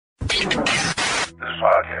This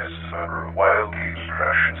podcast is a member of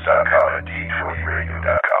WildGamesProductions.com and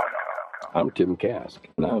D20Radio.com. I'm Tim Kask,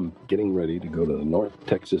 and I'm getting ready to go to the North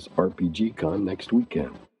Texas RPG Con next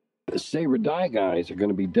weekend. The Save or Die guys are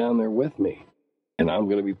going to be down there with me, and I'm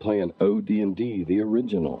going to be playing OD&D, the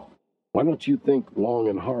original. Why don't you think long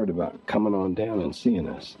and hard about coming on down and seeing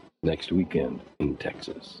us next weekend in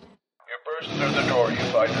Texas? You burst through the door, you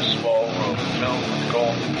find a small room filled with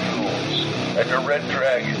golden jewels, and a red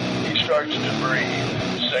dragon, he starts to breathe.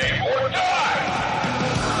 Save or die!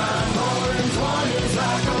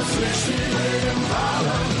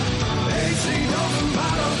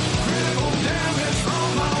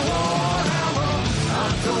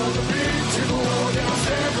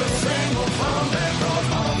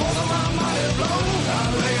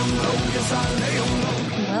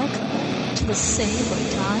 Welcome to the Save or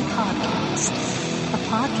Die podcast, a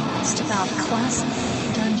podcast about classic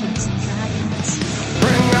Dungeons and Dragons.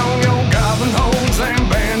 Bring on your goblin holes and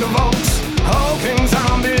band of oaks, hulking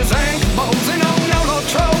zombies and kobolds, and no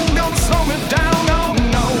troll, don't slow me down,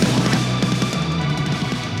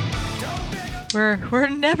 no. We're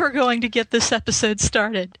never going to get this episode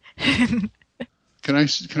started. Can I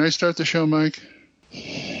start the show, Mike?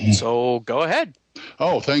 So go ahead.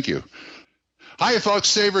 Oh, thank you. Hi, folks.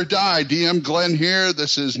 Save or Die. DM Glenn here.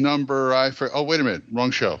 This is number oh, wait a minute. Wrong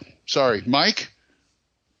show. Sorry. Mike?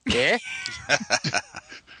 Yeah?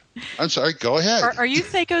 I'm sorry. Go ahead. Are you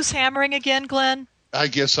Thakos hammering again, Glenn? I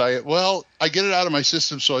guess I get it out of my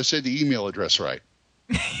system, so I said the email address right.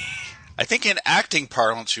 I think in acting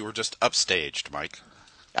parlance, you were just upstaged, Mike.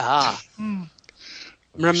 Ah.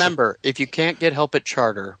 Remember, if you can't get help at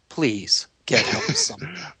Charter, please get help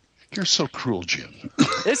somewhere. You're so cruel, Jim.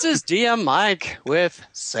 This is DM Mike with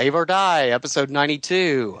Save or Die, episode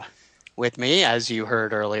 92. With me, as you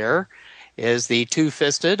heard earlier, is the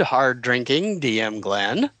two-fisted, hard-drinking DM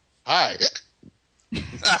Glenn. Hi.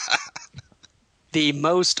 The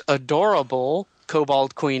most adorable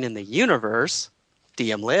kobold queen in the universe,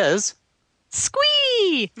 DM Liz.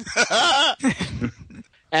 Squee!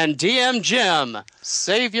 And DM Jim,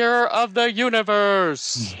 savior of the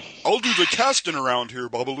universe. I'll do the casting around here,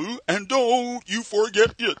 Babaloo, and don't you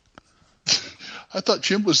forget it. I thought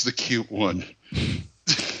Jim was the cute one.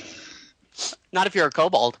 Not if you're a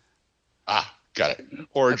kobold. Ah, got it.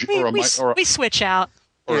 Or We switch out.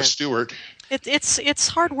 Or a Stewart. It's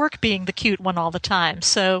hard work being the cute one all the time,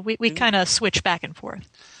 so we kind of switch back and forth.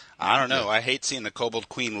 I don't know. I hate seeing the Kobold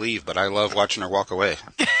Queen leave, but I love watching her walk away.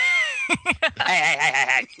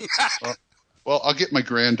 Hey. Well, I'll get my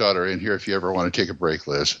granddaughter in here if you ever want to take a break,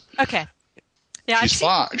 Liz. Okay. Yeah, I've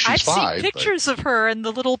seen pictures of her in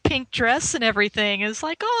the little pink dress and everything. It's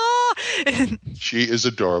like, oh. She is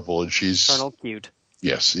adorable, and she's Eternal cute.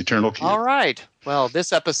 Yes, eternal cute. All right. Well,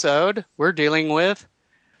 this episode, we're dealing with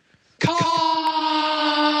Con!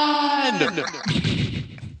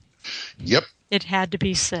 Yep. It had to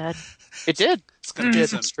be said. It did. It's going to be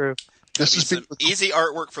It's true. This is some easy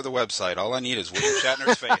artwork for the website. All I need is William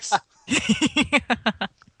Shatner's face.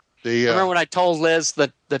 Remember when I told Liz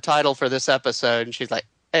the title for this episode, and she's like,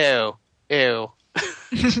 ew.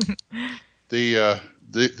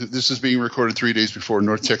 This is being recorded 3 days before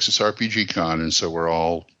North Texas RPG Con, and so we're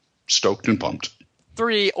all stoked and pumped.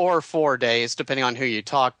 3 or 4 days, depending on who you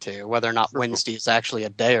talk to, whether or not Wednesday is actually a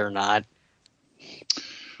day or not.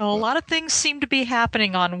 Well, a lot of things seem to be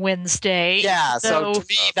happening on Wednesday. Yeah, so to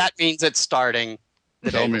me, that means it's starting.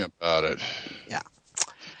 Tell me about it. Yeah.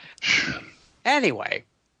 Anyway,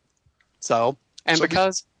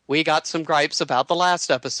 because we got some gripes about the last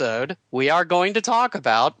episode, we are going to talk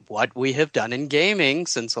about what we have done in gaming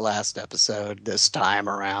since the last episode this time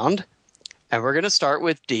around. And we're going to start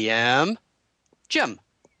with DM Jim.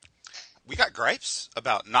 We got gripes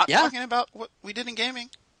about not talking about what we did in gaming?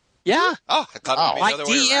 Yeah. Oh, I thought it would be my the other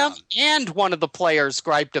way DM around. and one of the players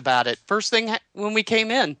griped about it first thing when we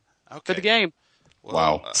came in for the game.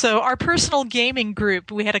 Wow. So our personal gaming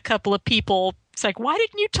group, we had a couple of people. It's like, why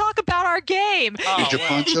didn't you talk about our game? Did you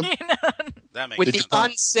punch him? That makes With sense. the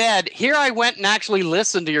unsaid, here I went and actually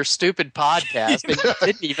listened to your stupid podcast, and you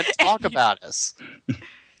didn't even talk about us.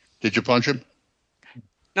 Did you punch him?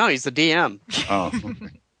 No, he's the DM. Oh.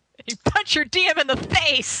 You punch your DM in the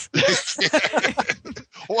face.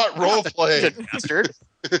 What role play? Bastard.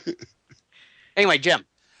 Anyway, Jim.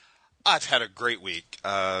 I've had a great week.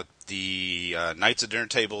 The Knights of Dinner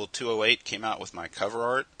Table 208 came out with my cover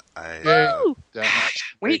art.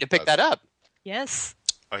 We need to pick that up. Yes.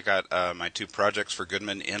 I got my 2 projects for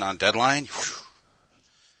Goodman in on deadline.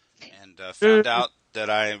 And found out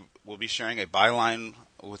that I will be sharing a byline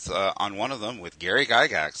with on one of them with Gary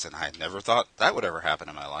Gygax, and I never thought that would ever happen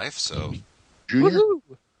in my life. So, Junior? Woohoo!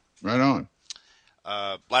 Right on.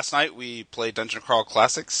 Last night we played Dungeon Crawl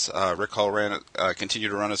Classics. Rick Hall continued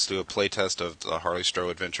to run us through a playtest of the Harley Stroh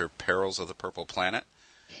adventure Perils of the Purple Planet,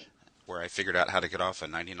 where I figured out how to get off a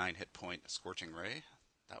 99 hit point Scorching Ray.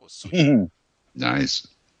 That was sweet. Nice.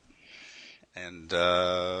 And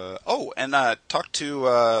talked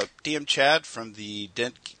to DM Chad from the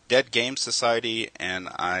Dead Game Society, and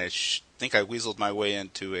I think I weaseled my way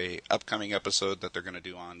into a upcoming episode that they're going to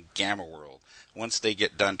do on Gamma World once they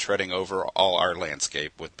get done treading over all our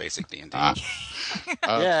landscape with basic D&D.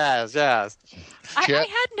 Yes. I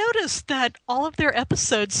had noticed that all of their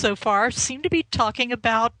episodes so far seem to be talking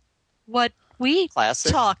about what we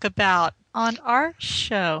Classic. talk about on our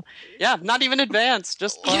show. Yeah, not even advanced,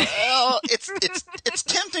 just Well, it's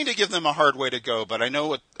tempting to give them a hard way to go, but I know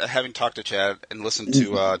what, having talked to Chad and listened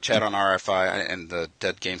to Chad on RFI and the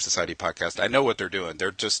Dead Game Society podcast, I know what they're doing.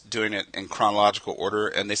 They're just doing it in chronological order,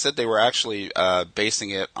 and they said they were actually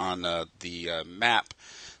basing it on the map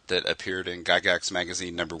that appeared in Gygax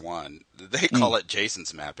magazine #1. They call it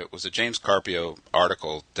Jason's map. It was a James Carpio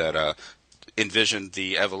article that envisioned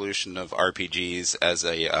the evolution of RPGs as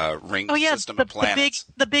a ring system of planets.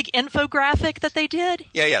 The big infographic that they did.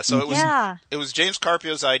 Yeah. So it was James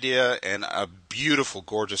Carpio's idea and a beautiful,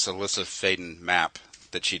 gorgeous Alyssa Faden map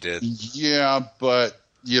that she did. Yeah, but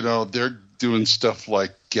they're doing stuff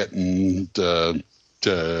like getting the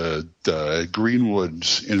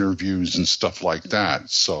Greenwood's interviews and stuff like that.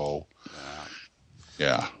 So,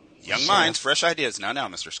 yeah. Young minds, fresh ideas. Now,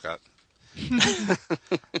 Mr. Scott.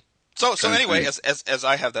 So anyway, as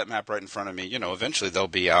I have that map right in front of me, eventually they'll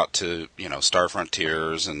be out to, Star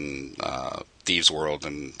Frontiers and Thieves World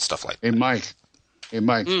and stuff like that. Hey,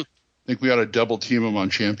 Mike. Think we ought to double team them on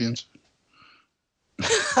Champions?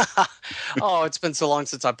 Oh, it's been so long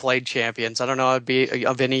since I played Champions. I don't know I'd be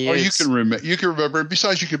of any use. You can remember.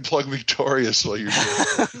 Besides, you can plug Victorious while you're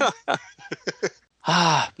doing it.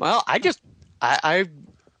 Well,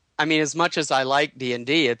 I mean, as much as I like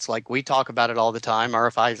D&D, it's like we talk about it all the time.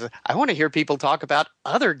 RFI, I want to hear people talk about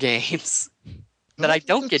other games that I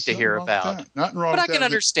don't get to hear about. Nothing wrong but with I can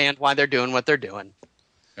understand why they're doing what they're doing.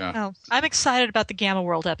 Yeah. Oh, I'm excited about the Gamma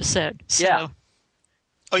World episode. So. Yeah.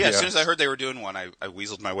 Oh, yeah. As soon as I heard they were doing one, I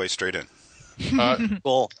weaseled my way straight in.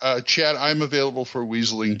 Cool. Chad, I'm available for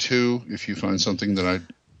weaseling too if you find something that I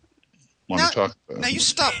want to talk about. Now, you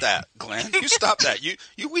stop that, Glenn. You stop that. You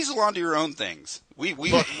weasel onto your own things. We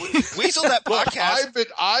weasel that podcast. I've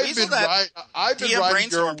been DM writing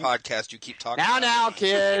Brainstorm podcast you keep talking about. Now,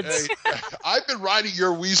 kids. I've been writing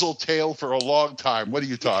your weasel tale for a long time. What are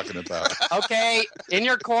you talking about? Okay, in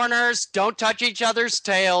your corners, don't touch each other's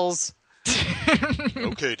tails.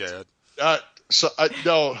 Okay, Dad.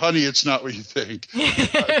 No, honey, it's not what you think.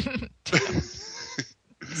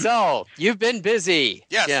 So, you've been busy.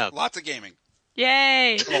 Yes, Yeah. lots of gaming.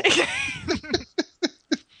 Yay!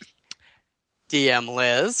 DM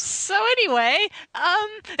Liz. So anyway,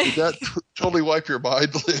 Did that totally wipe your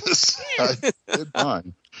mind, Liz? I did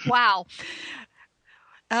mine. wow.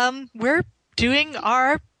 We're doing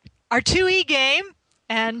our 2E game,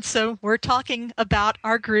 and so we're talking about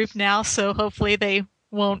our group now, so hopefully they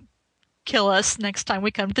won't kill us next time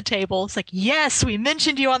we come to the table. It's like, yes, we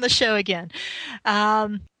mentioned you on the show again.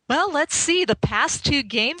 Well, let's see. The past 2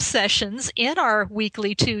 game sessions in our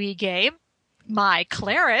weekly 2E game, my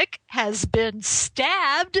cleric has been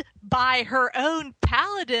stabbed by her own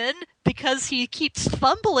paladin because he keeps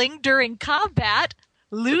fumbling during combat,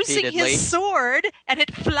 losing Repeatedly. his sword, and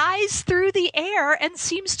it flies through the air and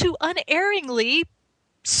seems to unerringly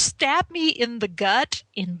stab me in the gut,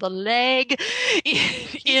 in the leg,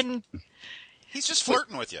 in... He's just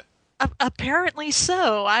flirting with you. Apparently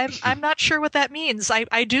so. I'm not sure what that means.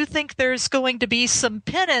 I do think there's going to be some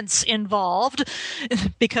penance involved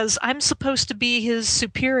because I'm supposed to be his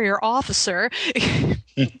superior officer.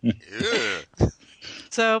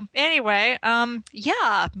 So anyway, I'm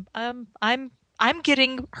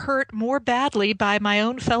getting hurt more badly by my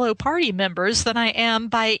own fellow party members than I am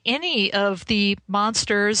by any of the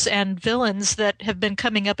monsters and villains that have been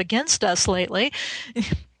coming up against us lately.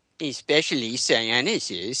 Especially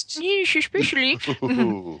psionicists. Yes, especially.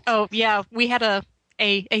 Oh, yeah, we had a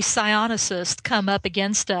psionicist come up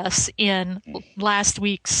against us in last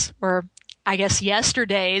week's, or I guess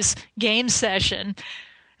yesterday's, game session.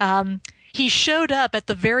 He showed up at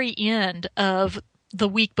the very end of the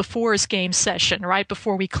week before's game session, right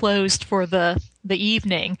before we closed for the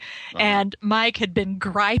evening. And Mike had been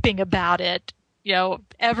griping about it,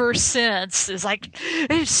 ever since. It's like,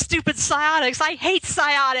 stupid psionics. I hate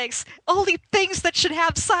psionics. Only things that should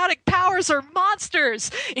have psionic powers are monsters.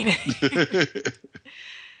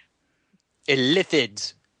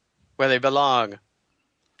 Illithids, where they belong.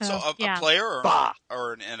 So yeah. a player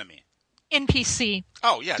or an enemy? NPC.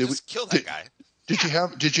 Oh yeah, just kill that guy. Did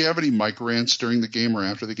you have any mic rants during the game or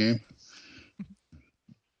after the game?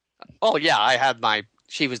 Oh yeah, I had my.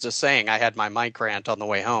 She was just saying I had my mic rant on the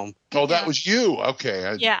way home. Oh, that was you.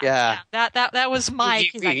 Okay. Yeah. That was Mike.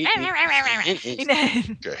 He's like,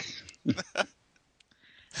 Okay.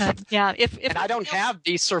 yeah. If and I don't have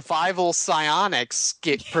the survival psionics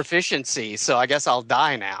proficiency, so I guess I'll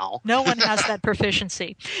die now. No one has that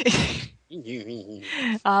proficiency.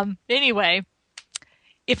 Anyway,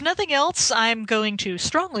 if nothing else, I'm going to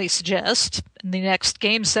strongly suggest in the next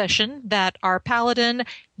game session that our paladin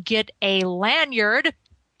get a lanyard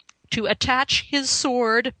to attach his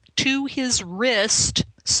sword to his wrist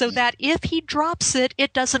so that if he drops it,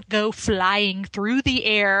 it doesn't go flying through the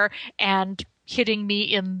air and hitting me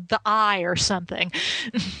in the eye or something.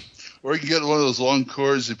 Or you can get one of those long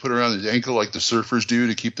cords they put around his ankle like the surfers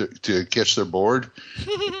do to catch their board.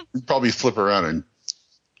 You'd probably flip around and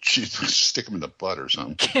stick him in the butt or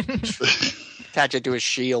something. Attach it to his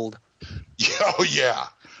shield. Oh, yeah.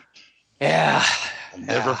 Yeah. I'll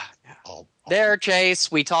never. There,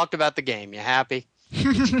 Chase. We talked about the game. You happy?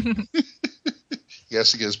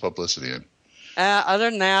 Yes, it gets publicity in. Other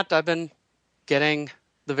than that, I've been getting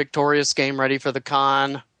the Victorious game ready for the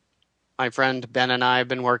con. My friend Ben and I have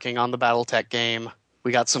been working on the BattleTech game.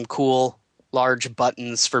 We got some cool large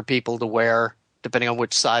buttons for people to wear, depending on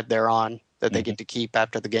which side they're on, that they get to keep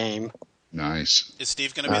after the game. Nice. Is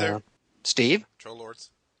Steve going to be there? Steve? Troll Lords?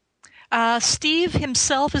 Steve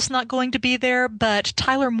himself is not going to be there, but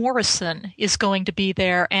Tyler Morrison is going to be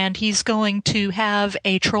there, and he's going to have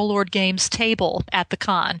a Troll Lord Games table at the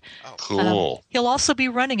con. Oh, cool. He'll also be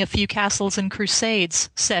running a few Castles and Crusades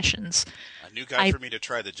sessions. A new guy for me to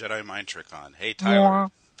try the Jedi mind trick on. Hey, Tyler.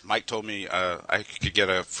 Mike told me I could get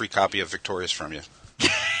a free copy of Victorious from you.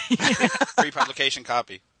 Free publication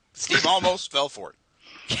copy. Steve almost fell for it.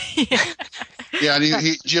 Yeah, and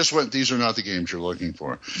he just went, these are not the games you're looking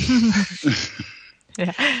for.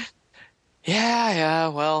 Yeah,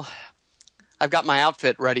 well, I've got my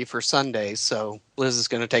outfit ready for Sunday, so Liz is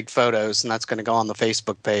going to take photos, and that's going to go on the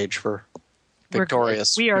Facebook page for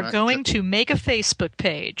Victorious. We are going to make a Facebook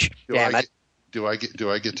page. Damn it. Do I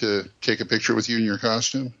get to take a picture with you in your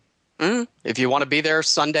costume? If you want to be there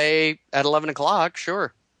Sunday at 11 o'clock,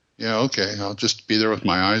 sure. Yeah, okay. I'll just be there with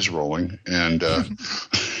my eyes rolling. And,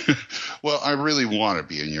 well, I really want to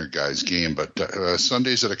be in your guys' game, but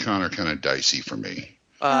Sundays at a con are kind of dicey for me.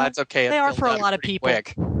 It's okay. They are for a lot of people.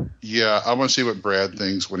 Quick. Yeah, I want to see what Brad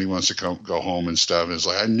thinks when he wants to go home and stuff. And it's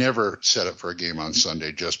like, I never set up for a game on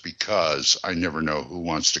Sunday just because I never know who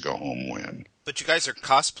wants to go home when. But you guys are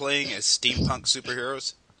cosplaying as steampunk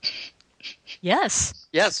superheroes? Yes.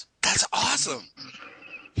 That's awesome.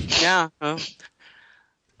 Yeah.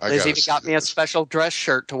 Liz even got me a special dress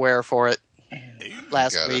shirt to wear for it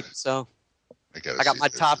last week. So I got my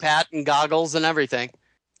top hat and goggles and everything.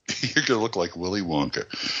 You're going to look like Willy Wonka.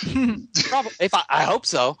 Probably, I hope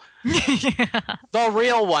so. The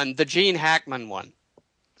real one, the Gene Hackman one.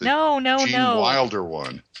 No. Gene Wilder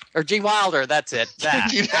one. Or Gene Wilder, that's it. That.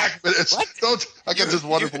 Gene Hackman. I got this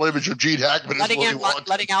wonderful image of Gene Hackman as Willy Wonka.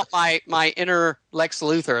 Letting out my inner Lex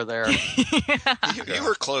Luthor there. You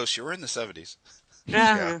were close. You were in the 70s.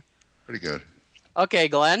 Yeah. Pretty good. Okay,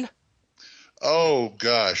 Glenn. Oh,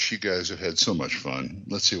 gosh, you guys have had so much fun.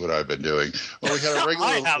 Let's see what I've been doing. Well, we had a regular.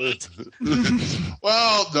 I haven't.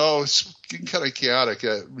 Well, no, it's kind of chaotic.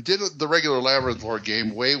 We did the regular Labyrinth Lord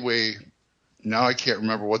game way. Now I can't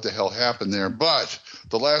remember what the hell happened there. But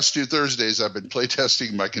the last 2 Thursdays, I've been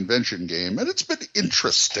playtesting my convention game, and it's been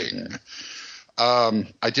interesting.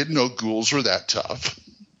 I didn't know ghouls were that tough.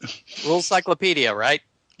 Rule Cyclopedia, right?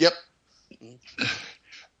 Yep.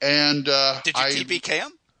 And did you TPK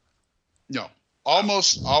him? No,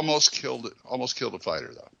 almost killed it. Almost killed a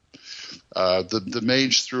fighter though. The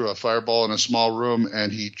mage threw a fireball in a small room,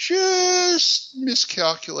 and he just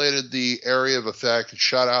miscalculated the area of effect.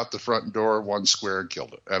 Shot out the front door 1 square and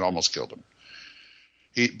killed it, and almost killed him.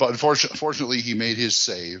 But unfortunately, he made his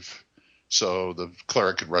save, so the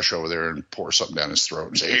cleric could rush over there and pour something down his throat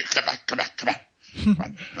and say, "Hey, come back."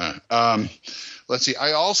 Let's see.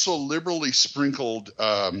 I also liberally sprinkled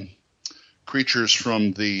creatures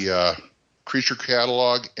from the creature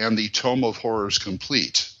catalog and the Tome of Horrors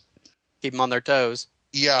Complete. Keep them on their toes.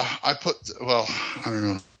 Yeah, I don't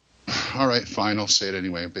know. All right, fine. I'll say it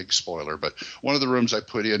anyway. A big spoiler. But one of the rooms I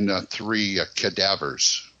put in 3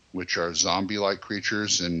 cadavers, which are zombie-like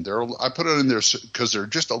creatures. And I put it in there because they're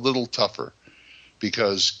just a little tougher.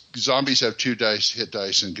 Because zombies have 2 hit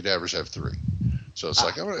dice and cadavers have 3. So it's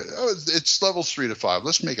like, it's levels 3 to 5.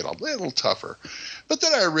 Let's make it a little tougher. But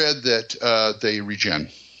then I read that they regen.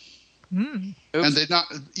 Mm. And they not.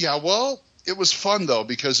 Yeah, well, it was fun though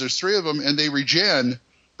because there's 3 of them and they regen,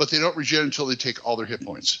 but they don't regen until they take all their hit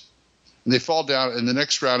points. And they fall down, and the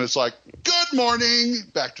next round it's like, good morning,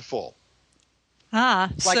 back to full.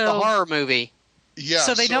 Ah, Like the horror movie. Yeah.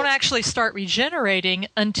 So they don't actually start regenerating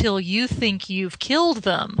until you think you've killed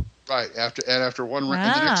them. Right. After one round,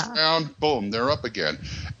 and the next round, boom, they're up again.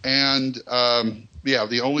 And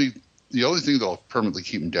the only thing that'll permanently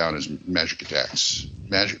keep them down is magic attacks.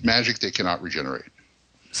 Magic they cannot regenerate.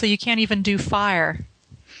 So you can't even do fire.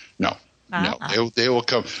 No. No, they will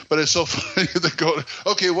come. But it's so funny. They go,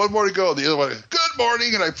 okay, one more to go. The other one, good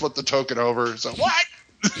morning, and I flip the token over. So what?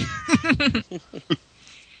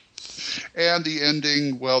 And the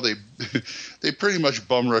ending, well, they pretty much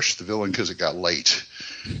bum rushed the villain because it got late,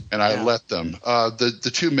 and I let them.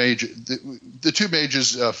 The two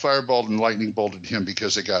mages fireballed and lightning bolted him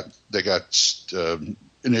because they got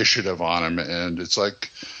initiative on him, and it's like,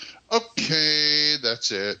 okay,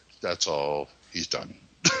 that's it, that's all, he's done.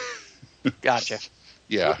 Gotcha.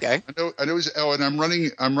 Yeah. Okay. I know. And I'm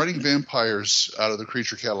running vampires out of the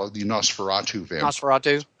creature catalog, the Nosferatu vampires.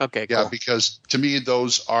 Nosferatu. Okay. Cool. Yeah, because to me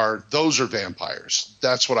those are vampires.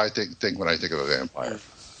 That's what I think when I think of a vampire.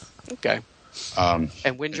 Okay.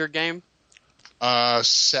 And when's your game?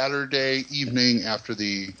 Saturday evening after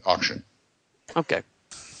the auction. Okay.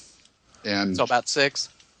 And so about 6.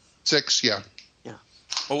 6, yeah. Yeah.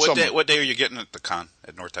 Well, what day are you getting at the con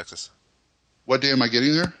at North Texas? What day am I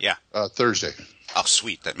getting there? Yeah. Thursday. Oh,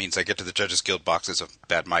 sweet. That means I get to the Judges Guild boxes of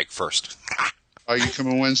Bad Mike first. Are you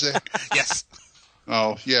coming Wednesday? Yes.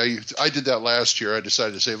 Oh, yeah. I did that last year. I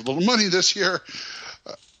decided to save a little money this year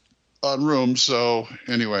on rooms. So,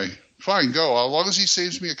 anyway, fine, go. As long as he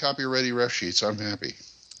saves me a copy of Ready Ref Sheets, I'm happy.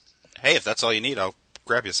 Hey, if that's all you need, I'll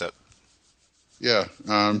grab you a set. Yeah,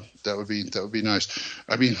 that would be nice.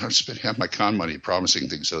 I mean, I've spent half my con money promising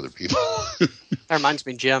things to other people. That reminds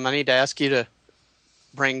me, Jim, I need to ask you to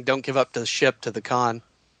bring Don't Give Up the Ship to the con.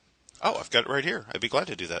 Oh, I've got it right here. I'd be glad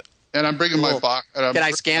to do that. And I'm bringing my box. Can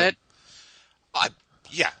I scan it?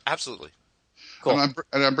 Yeah, absolutely. Cool. And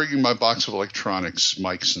I'm bringing my box of electronics,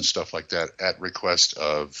 mics, and stuff like that at request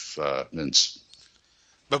of Vince.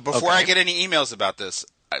 But before I get any emails about this,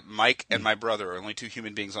 Mike and my brother are only 2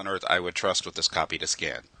 human beings on Earth I would trust with this copy to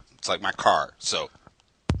scan. It's like my car, so.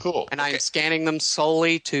 Cool. And I'm scanning them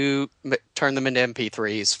solely to turn them into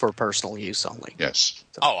MP3s for personal use only. Yes.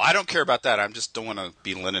 So. Oh, I don't care about that. I just don't want to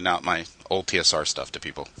be lending out my old TSR stuff to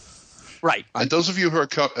people. Right. And those of you who are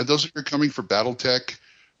coming for BattleTech,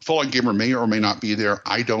 Fallen Gamer may or may not be there.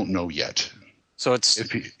 I don't know yet. So it's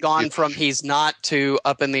gone from he's not to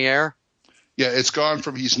up in the air? Yeah, it's gone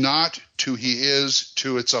from he's not to he is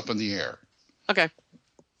to it's up in the air. Okay.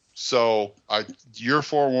 So you're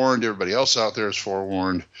forewarned. Everybody else out there is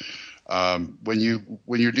forewarned. When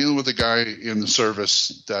you're dealing with a guy in the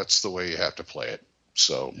service, that's the way you have to play it.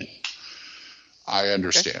 So I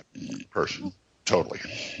understand, totally.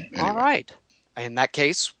 Anyway. All right. In that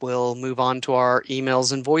case, we'll move on to our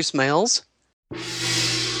emails and voicemails.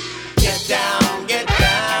 Get down, get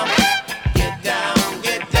down, get down,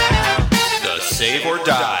 get down. The Save or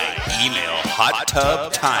Die Email Hot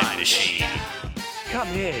Tub Time Machine. Come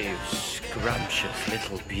here, you scrumptious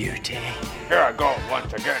little beauty. Here I go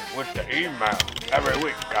once again with the email. Every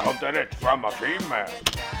week I hope that it's from a female.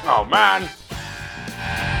 Oh, man.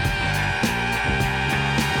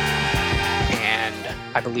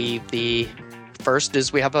 And I believe the first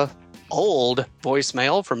is we have a old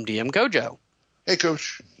voicemail from DM Gojo. Hey,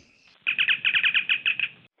 Coach.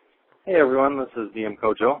 Hey, everyone. This is DM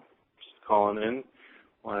Gojo. Just calling in.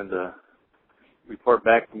 Wanted to report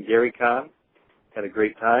back from GaryCon. Had a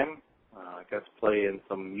great time. Got to play in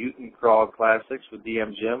some Mutant Crawl Classics with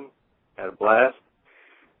DM Jim. Had a blast.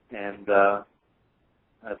 And I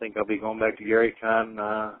think I'll be going back to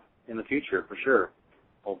GaryCon in the future for sure.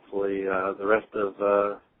 Hopefully the rest of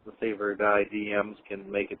the Save or Die DMs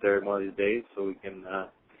can make it there one of these days so we can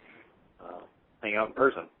hang out in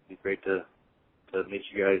person. It'd be great to meet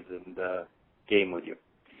you guys and game with you.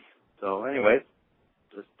 So anyways,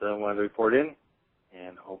 just wanted to report in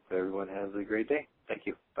and hope everyone has a great day. Thank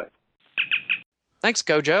you. Bye. Thanks,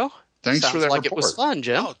 Gojo. Thanks Sounds for that like report. It was fun,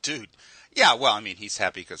 Jim. Oh, dude. Yeah, well, I mean, he's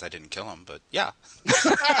happy because I didn't kill him, but yeah.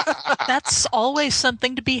 That's always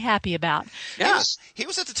something to be happy about. Yeah. He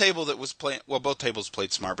was at the table that was playing, well, both tables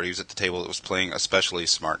played smart, but he was at the table that was playing especially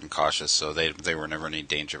smart and cautious, so they were never in any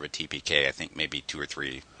danger of a TPK. I think maybe 2 or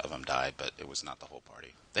 3 of them died, but it was not the whole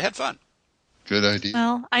party. They had fun. Good idea.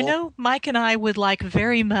 Well, I know Mike and I would like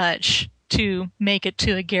very much to make it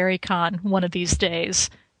to a GaryCon one of these days.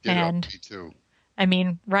 Yeah, and me too. I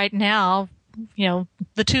mean, right now,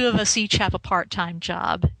 the two of us each have a part-time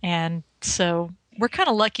job, and so we're kind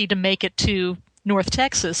of lucky to make it to North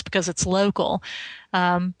Texas because it's local.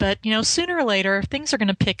 But sooner or later, things are going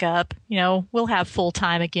to pick up. We'll have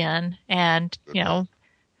full-time again, and,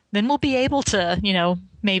 then we'll be able to,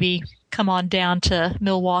 maybe come on down to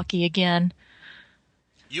Milwaukee again.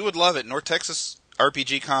 You would love it. North Texas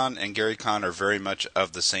RPG Con and Gary Con are very much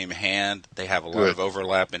of the same hand. They have a lot of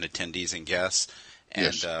overlap in attendees and guests.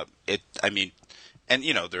 And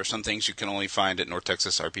there are some things you can only find at North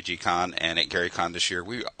Texas RPG Con and at Gary Con this year.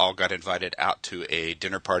 We all got invited out to a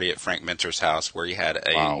dinner party at Frank Minter's house where he had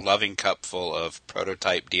a loving cup full of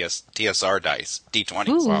prototype TSR dice,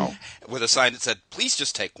 D20s, with a sign that said, "Please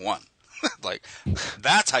just take one." Like,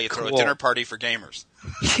 that's how you throw a dinner party for gamers.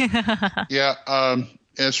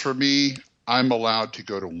 As for me, I'm allowed to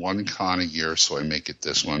go to one con a year, so I make it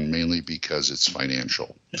this one, mainly because it's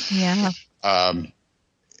financial. Yeah.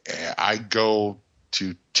 I go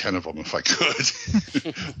to 10 of them if I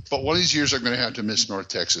could. But one of these years I'm going to have to miss North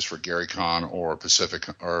Texas for Gary Con or Pacific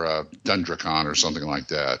or Dundra Con or something like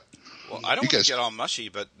that. Well, I don't want to get all mushy,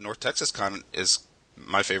 but North Texas Con is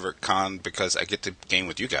my favorite con because I get to game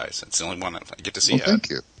with you guys. It's the only one I get to see. Thank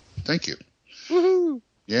you. Woohoo!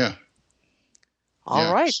 Yeah.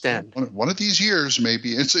 All right, so then. One of these years,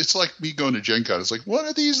 maybe. It's like me going to Gen Con. It's like one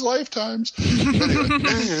of these lifetimes.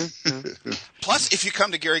 Plus, if you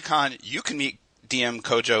come to Gary Con, you can meet DM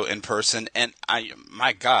Kojo in person. And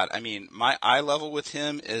my eye level with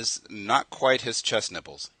him is not quite his chest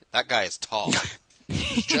nipples. That guy is tall.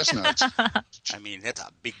 Chestnuts. It's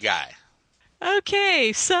a big guy.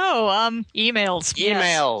 Okay, so emails.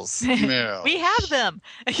 Emails. Emails. We have them.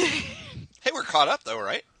 Hey, we're caught up though,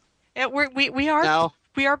 right? We are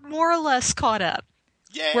more or less caught up.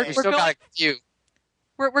 Yay! We still got a few.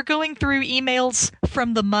 We're going through emails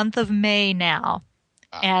from the month of May now.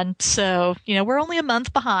 And so, we're only a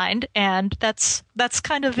month behind, and that's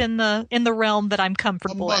kind of in the realm that I'm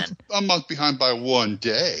comfortable in. A month behind by 1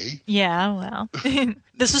 day. Yeah, well,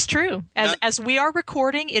 this is true. As we are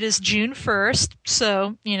recording, it is June 1st,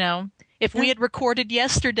 so, if we had recorded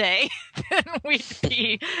yesterday, then we'd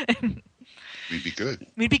be good.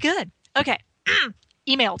 We'd be good. Okay,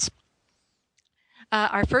 emails.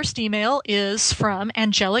 Our first email is from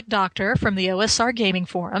Angelic Doctor from the OSR Gaming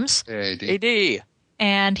Forums. AD.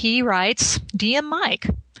 And he writes, DM Mike,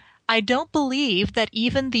 I don't believe that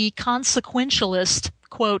even the consequentialist,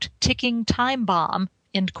 quote, ticking time bomb,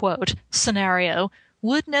 end quote, scenario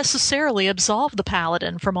would necessarily absolve the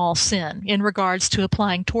paladin from all sin in regards to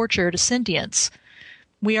applying torture to sentients.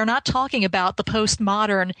 We are not talking about the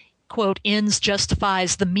postmodern, quote, ends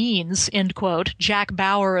justifies the means, end quote, Jack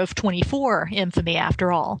Bauer of 24 infamy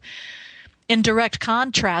after all. In direct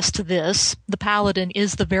contrast to this, the paladin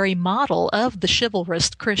is the very model of the chivalrous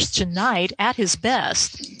Christian knight at his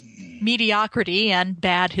best. Mediocrity and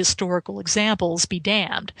bad historical examples be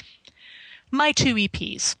damned. My 2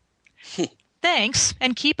 EPs. Thanks,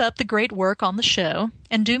 and keep up the great work on the show,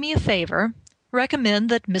 and do me a favor, recommend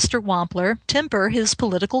that Mr. Wampler temper his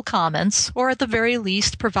political comments, or at the very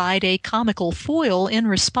least provide a comical foil in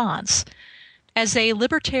response. As a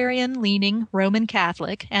libertarian-leaning Roman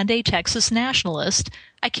Catholic and a Texas nationalist,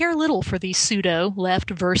 I care little for the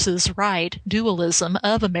pseudo-left versus right dualism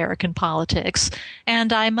of American politics,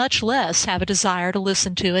 and I much less have a desire to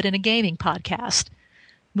listen to it in a gaming podcast.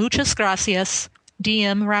 Muchas gracias,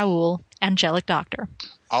 DM Raul, Angelic Doctor.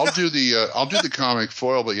 I'll do the comic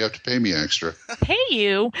foil, but you have to pay me extra. Pay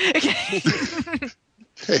you? Hey,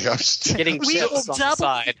 I'm still getting chips on the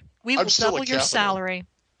side. We will double your salary.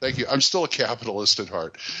 Thank you. I'm still a capitalist at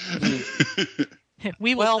heart.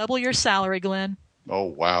 We will double your salary, Glenn. Oh,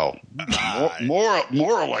 wow.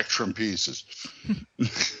 More Electrum pieces.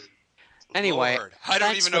 Anyway, Lord, I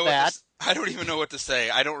don't even know what to say.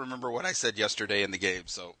 I don't remember what I said yesterday in the game,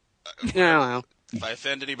 so if I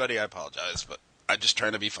offend anybody, I apologize, but I'm just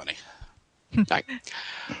trying to be funny.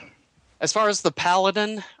 As far as the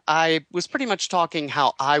Paladin, I was pretty much talking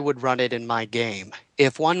how I would run it in my game.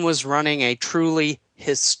 If one was running a truly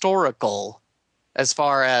historical, as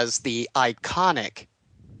far as the iconic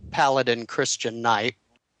Paladin Christian Knight,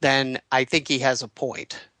 then I think he has a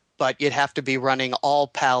point. But you'd have to be running all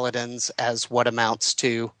Paladins as what amounts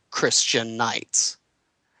to Christian Knights.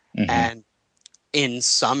 Mm-hmm. And in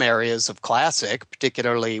some areas of Classic,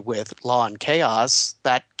 particularly with Law and Chaos,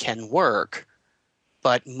 that can work.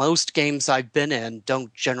 But most games I've been in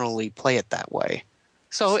don't generally play it that way.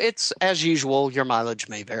 So it's, as usual, your mileage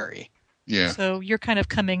may vary. Yeah. So you're kind of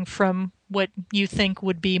coming from what you think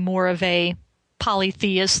would be more of a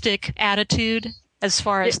polytheistic attitude, as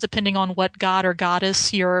far as depending on what god or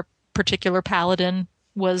goddess your particular paladin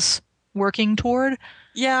was working toward.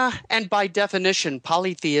 Yeah, and by definition,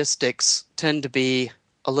 polytheistics tend to be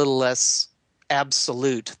a little less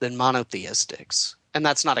absolute than monotheistics. And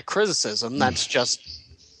that's not a criticism, that's just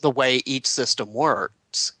the way each system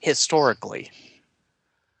works historically.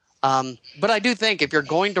 But I do think if you're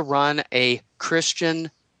going to run a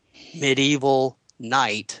Christian medieval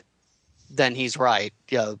knight, then he's right.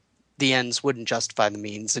 The ends wouldn't justify the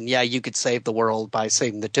means. And yeah, you could save the world by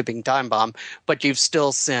saving the tipping time bomb, but you've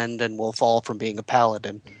still sinned and will fall from being a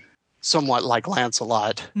paladin, somewhat like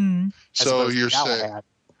Lancelot. So you're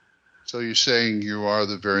saying you are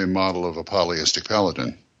the very model of a polyistic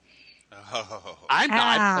paladin. I'm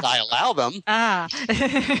not, but I allow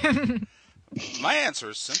them. My answer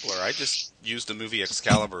is simpler. I just used the movie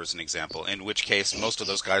Excalibur as an example, in which case most of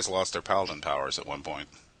those guys lost their paladin powers at one point.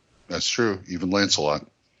 That's true. Even Lancelot.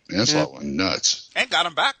 Lancelot went nuts. And got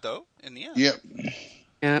him back, though, in the end.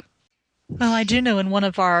 Yep. Well, I do know in one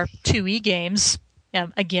of our 2E games,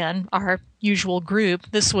 again, our usual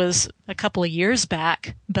group, this was a couple of years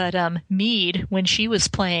back, but Mead, when she was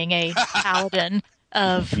playing a paladin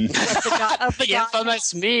of the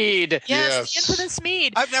infamous Mead. Yes, the infamous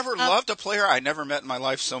Mead. I've never loved a player I never met in my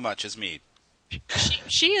life so much as Mead.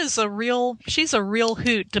 She's a real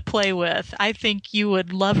hoot to play with. I think you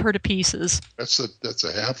would love her to pieces. That's a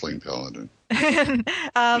halfling paladin.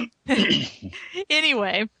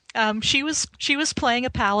 Anyway, she was playing a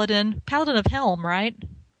paladin of Helm, right?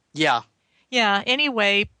 Yeah. Yeah.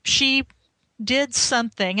 Anyway, she did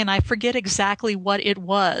something, and I forget exactly what it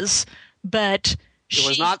was, but she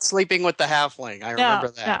was not sleeping with the halfling. I remember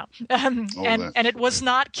that. No. And it was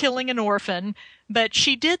not killing an orphan, but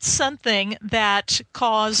she did something that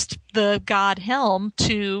caused the god Helm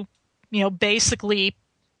to, basically,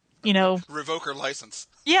 revoke her license.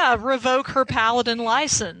 Yeah, revoke her paladin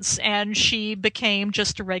license, and she became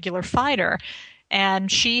just a regular fighter.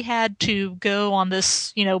 And she had to go on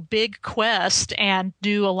this, big quest and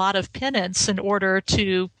do a lot of penance in order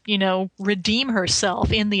to, redeem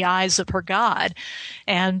herself in the eyes of her god.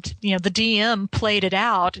 And, the DM played it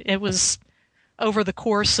out. It was over the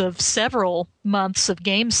course of several months of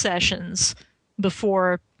game sessions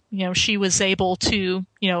before, she was able to,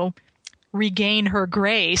 regain her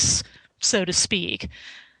grace, so to speak.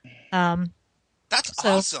 That's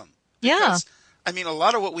awesome. Because, a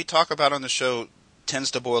lot of what we talk about on the show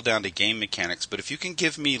tends to boil down to game mechanics, but if you can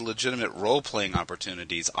give me legitimate role-playing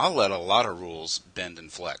opportunities, I'll let a lot of rules bend and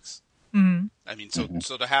flex. Mm-hmm.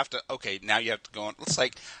 So to have to, now you have to go on, it's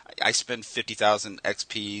like, I spend 50,000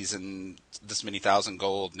 XPs and this many thousand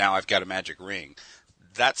gold, now I've got a magic ring.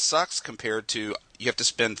 That sucks compared to, you have to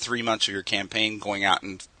spend 3 months of your campaign going out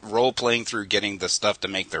and role-playing through getting the stuff to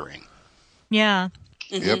make the ring. Yeah.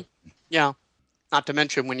 Mm-hmm. Yep. Yeah. Not to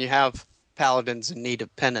mention when you have paladins in need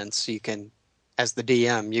of penance, you can, as the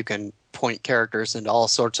DM, you can point characters into all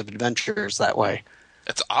sorts of adventures that way.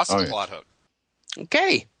 That's an awesome plot hook.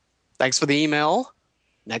 Okay. Thanks for the email.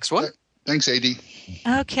 Next one. Thanks, AD.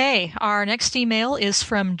 Okay. Our next email is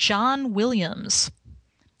from John Williams.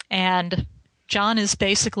 And John is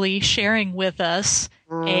basically sharing with us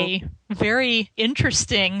a very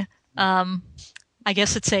interesting, I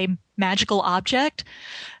guess it's a magical object.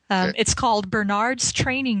 It's called Bernard's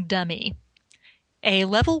Training Dummy. A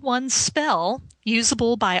level 1 spell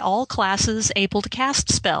usable by all classes able to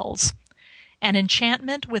cast spells. An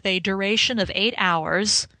enchantment with a duration of 8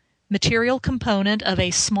 hours. Material component of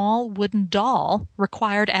a small wooden doll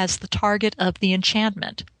required as the target of the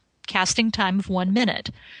enchantment. Casting time of 1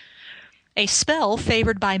 minute. A spell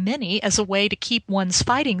favored by many as a way to keep one's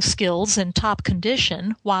fighting skills in top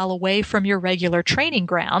condition while away from your regular training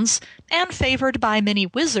grounds, and favored by many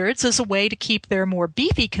wizards as a way to keep their more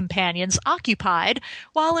beefy companions occupied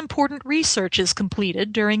while important research is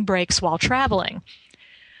completed during breaks while traveling.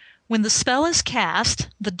 When the spell is cast,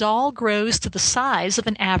 the doll grows to the size of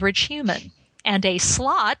an average human, and a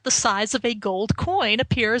slot the size of a gold coin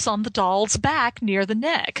appears on the doll's back near the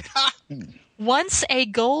neck. Once a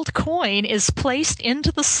gold coin is placed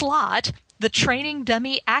into the slot, the training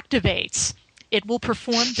dummy activates. It will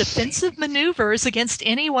perform defensive maneuvers against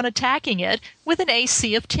anyone attacking it with an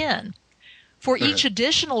AC of 10. For each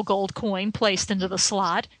additional gold coin placed into the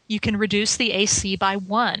slot, you can reduce the AC by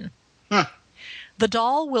 1. The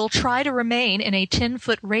doll will try to remain in a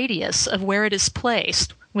 10-foot radius of where it is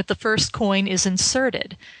placed when the first coin is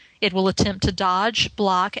inserted. It will attempt to dodge,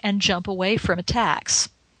 block, and jump away from attacks.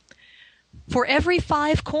 For every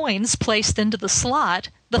 5 coins placed into the slot,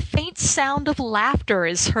 the faint sound of laughter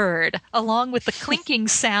is heard, along with the clinking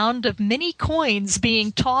sound of many coins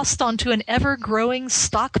being tossed onto an ever-growing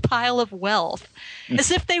stockpile of wealth,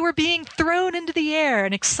 as if they were being thrown into the air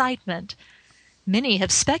in excitement. Many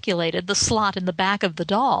have speculated the slot in the back of the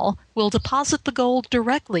doll will deposit the gold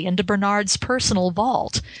directly into Bernard's personal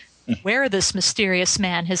vault. Where this mysterious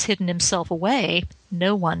man has hidden himself away,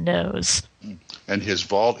 no one knows. And his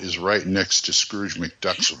vault is right next to Scrooge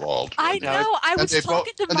McDuck's vault. I know. I was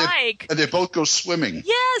talking to Mike. And they both go swimming.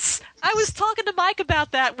 Yes, I was talking to Mike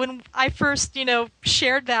about that when I first,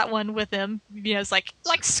 shared that one with him. It's like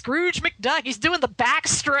Scrooge McDuck. He's doing the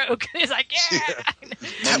backstroke. He's like,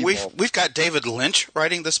 yeah. We've got David Lynch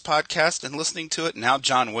writing this podcast and listening to it. Now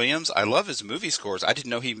John Williams. I love his movie scores. I didn't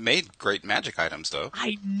know he made great magic items, though.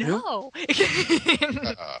 I know.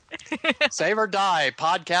 Save or Die,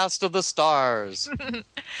 podcast of the stars.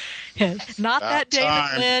 Not that David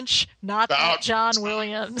time. Lynch, not that John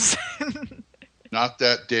Williams. Not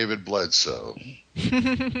that David Bledsoe.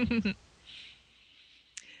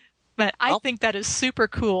 But I think that is super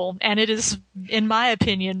cool, and it is, in my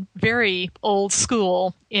opinion, very old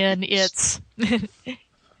school in its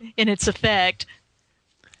in its effect.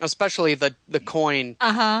 Especially the coin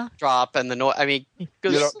drop and the noise. I mean,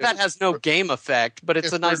 because that has no game effect, but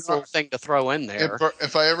it's a nice little thing to throw in there.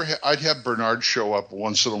 If I ever, I'd have Bernard show up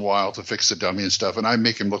once in a while to fix the dummy and stuff, and I'd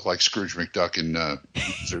make him look like Scrooge McDuck in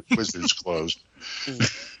Wizard's clothes.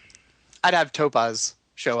 I'd have Topaz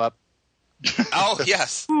show up. Oh,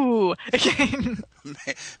 yes. Ooh.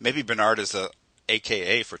 Maybe Bernard is a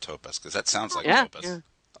AKA for Topaz, because that sounds like Topaz. Yeah.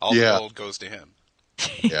 All the gold goes to him.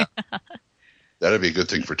 Yeah. That'd be a good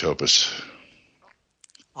thing for Topaz.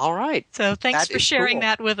 All right. So thanks for sharing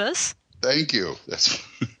that with us. Thank you. I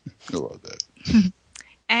love that.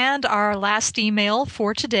 And our last email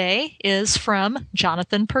for today is from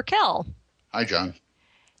Jonathan Perkel. Hi, John.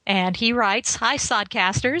 And he writes, "Hi,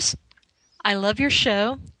 Sodcasters. I love your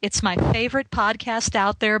show. It's my favorite podcast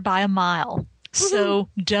out there by a mile. So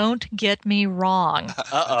don't get me wrong."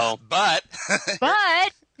 Uh-oh. But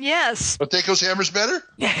yes. But Daco's Hammer's better?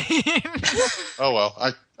 Oh, well,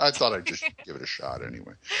 I thought I'd just give it a shot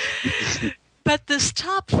anyway. But this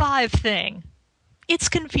top 5 thing, it's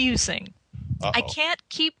confusing. Uh-oh. I can't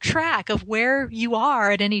keep track of where you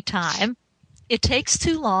are at any time. It takes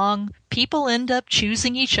too long. People end up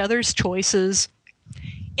choosing each other's choices.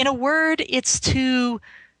 In a word, it's too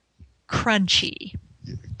crunchy.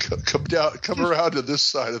 Come around to this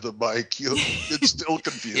side of the mic. It's still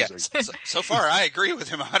confusing. Yeah, so far, I agree with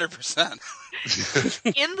him 100%.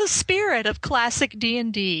 In the spirit of classic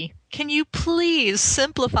D&D, can you please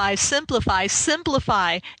simplify,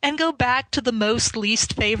 and go back to the most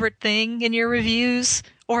least favorite thing in your reviews?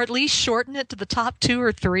 Or at least shorten it to the top 2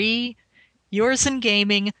 or 3? Yours in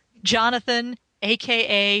gaming, Jonathan,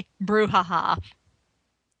 a.k.a. Brouhaha.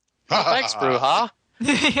 Thanks, Brouhaha.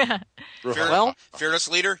 Yeah. Fearless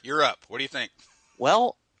Leader, you're up. What do you think?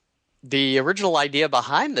 Well, the original idea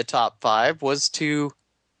behind the top 5 was to,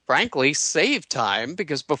 frankly, save time,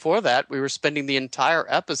 because before that we were spending the entire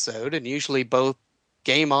episode, and usually both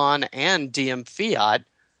Game On and DM Fiat,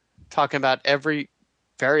 talking about every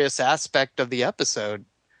various aspect of the episode.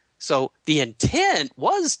 So the intent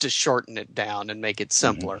was to shorten it down and make it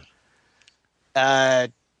simpler.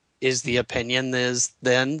 Is the opinion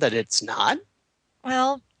then that it's not?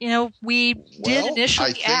 Well, we did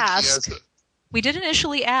initially ask. We did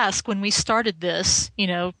initially ask when we started this,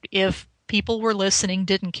 if people were listening,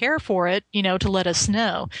 didn't care for it, to let us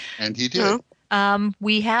know. And he did.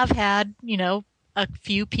 We have had, a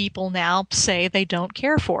few people now say they don't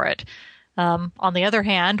care for it. On the other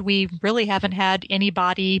hand, we really haven't had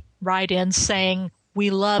anybody write in saying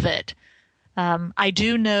we love it. I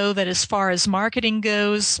do know that as far as marketing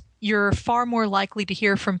goes, you're far more likely to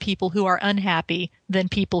hear from people who are unhappy than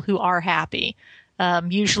people who are happy.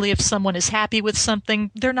 Usually if someone is happy with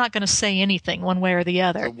something, they're not going to say anything one way or the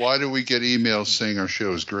other. So why do we get emails saying our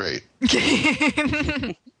show is great?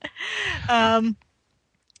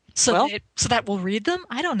 So that we'll read them?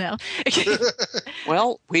 I don't know.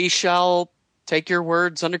 Well, we shall take your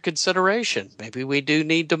words under consideration. Maybe we do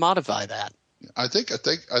need to modify that. I think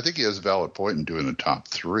he has a valid point in doing the top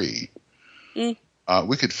 3.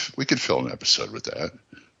 We could fill an episode with that.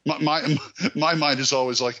 My mind is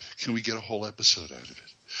always like, can we get a whole episode out of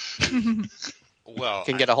it? Well,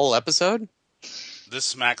 can get a whole episode? This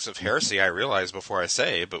smacks of heresy, I realize before I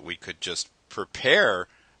say, but we could just prepare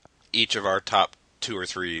each of our top 2 or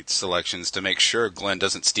 3 selections to make sure Glenn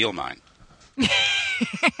doesn't steal mine.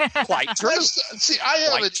 Quite true. See, I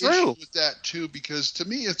have an issue with that too, because to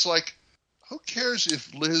me it's like, who cares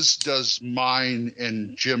if Liz does mine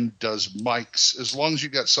and Jim does Mike's, as long as you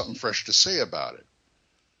got something fresh to say about it?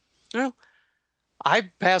 Well,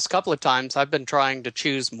 past couple of times I've been trying to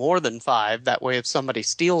choose more than 5. That way if somebody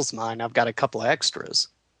steals mine, I've got a couple of extras.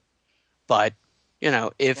 But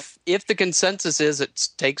if the consensus is it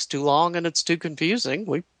takes too long and it's too confusing,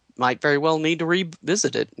 we might very well need to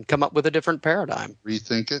revisit it and come up with a different paradigm.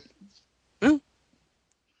 Rethink it?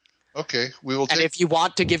 Okay, we will. And if you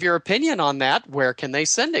want to give your opinion on that, where can they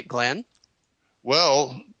send it, Glenn?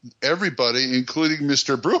 Well, everybody, including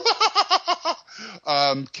Mr. Brew,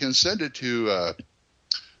 can send it to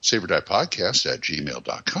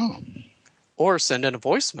saberdiepodcast@gmail.com. Or send in a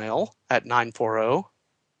voicemail at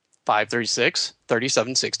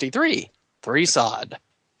 940-536-3763. 3-SOD.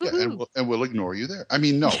 Yeah, and we'll ignore you there. I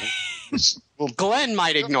mean, no. Glenn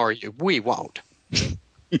might ignore you. We won't.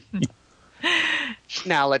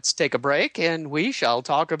 Now let's take a break, and we shall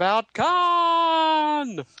talk about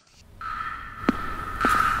Con!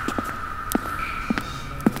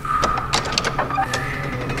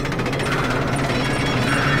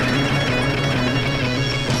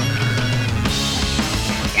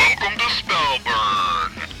 Welcome to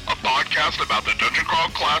Spellburn, a podcast about the Dungeon Crawl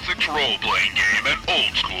Classics role-playing game and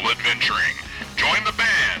old-school adventuring. Join the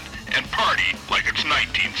band and party like it's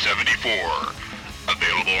 1974.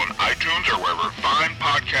 Available on iTunes or wherever fine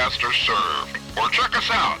podcasts are served. Or check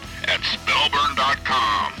us out at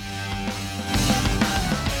spellburn.com.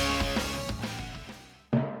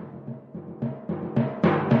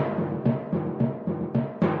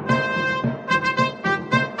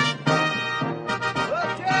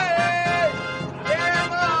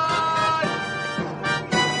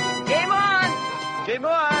 Game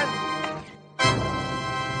on!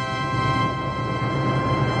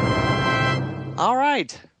 All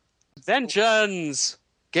right. Conventions.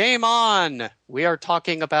 Game on. We are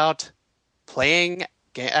talking about playing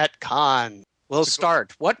at con. We'll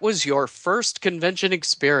start. What was your first convention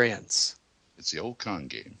experience? It's the old con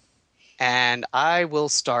game. And I will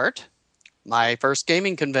start. My first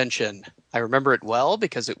gaming convention. I remember it well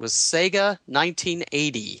because it was Sega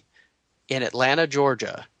 1980 in Atlanta,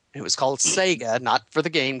 Georgia. It was called Sega, not for the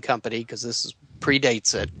game company because this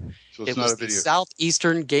predates it. So it's it not was a video. the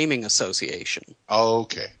Southeastern Gaming Association. Oh,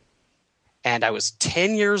 okay. And I was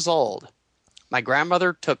 10 years old. My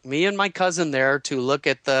grandmother took me and my cousin there to look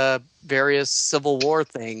at the various Civil War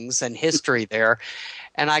things and history there.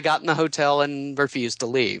 And I got in the hotel and refused to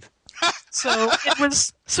leave. So it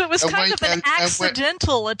was kind of an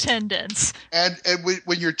accidental attendance. And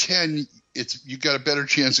when you're 10, you got a better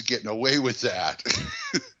chance of getting away with that.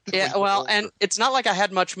 Yeah, well, and it's not like I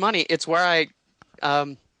had much money. It's where I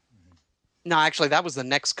no, actually, that was the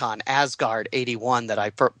next con, Asgard 81, that I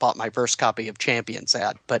bought my first copy of Champions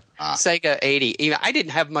at. But Sega 80, I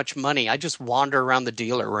didn't have much money. I just wandered around the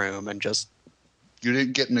dealer room and just... You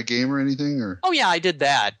didn't get in a game or anything? Or? Oh, yeah, I did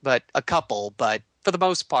that, but a couple. But for the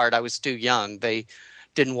most part, I was too young. They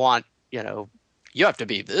didn't want, you have to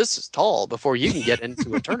be this tall before you can get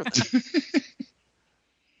into a tournament.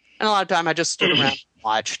 And a lot of time I just stood around and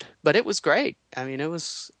watched. But it was great. I mean,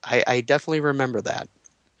 I definitely remember that.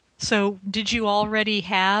 So did you already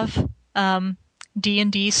have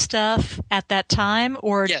D&D stuff at that time?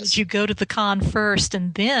 Or did you go to the con first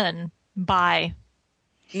and then buy?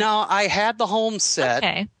 No, I had the home set.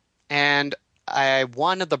 Okay. And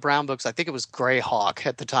one of the brown books, I think it was Greyhawk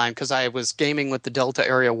at the time, because I was gaming with the Delta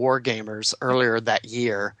Area War Gamers earlier that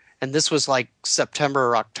year. And this was like September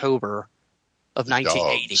or October of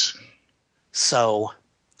 1980. Dogs. So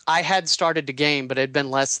I had started to game, but it had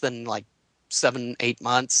been less than like 7-8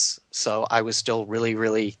 months, so I was still really,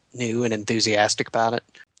 really new and enthusiastic about it.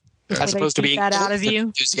 As opposed to being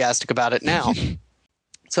enthusiastic about it now.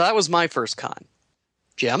 So that was my first con.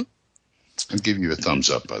 Jim? I'm giving you a thumbs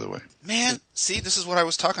up, by the way. Man, see, this is what I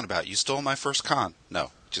was talking about. You stole my first con.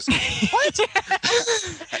 No, just kidding. What?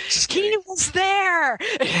 He was there.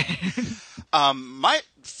 My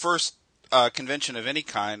first convention of any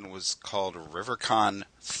kind was called RiverCon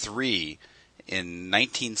 3 in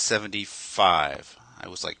 1975. I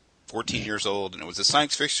was like 14 years old, and it was a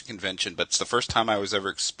science fiction convention, but it's the first time I was ever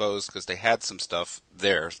exposed because they had some stuff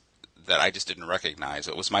there that I just didn't recognize.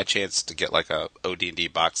 It was my chance to get like a OD&D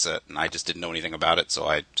box set, and I just didn't know anything about it, so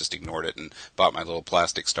I just ignored it and bought my little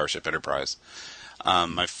plastic Starship Enterprise.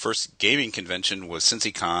 My first gaming convention was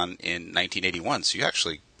CincyCon in 1981, so you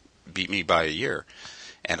actually beat me by a year.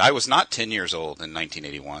 And I was not 10 years old in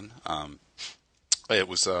 1981. It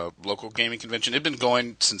was a local gaming convention. It had been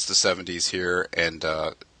going since the 70s here, and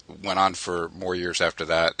went on for more years after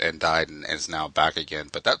that, and died, and is now back again.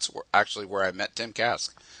 But that's actually where I met Tim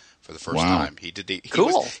Kask for the first time. He did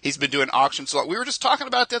cool. He's been doing auctions. So we were just talking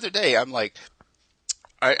about it the other day. I'm like,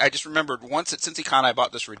 I just remembered once at CincyCon I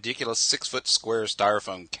bought this ridiculous 6-foot square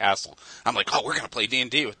styrofoam castle. I'm like, oh, we're going to play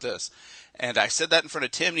D&D with this. And I said that in front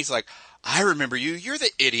of Tim, and he's like, I remember you. You're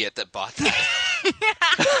the idiot that bought that.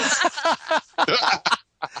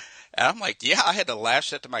 And I'm like, yeah, I had to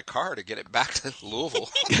lash that to my car to get it back to Louisville.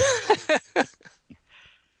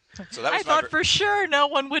 So that was I thought for sure no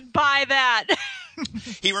one would buy that.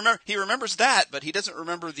 He remembers that, but he doesn't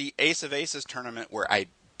remember the Ace of Aces tournament where I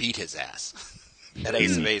beat his ass. At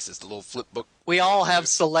Ace of Aces, the little flip book. We all have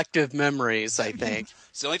selective memories, I think.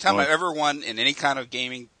 It's the only time I ever won in any kind of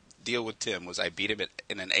gaming deal with Tim was I beat him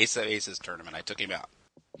in an Ace of Aces tournament. I took him out.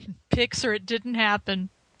 Pics or it didn't happen.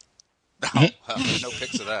 No, no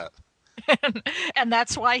pics of that. And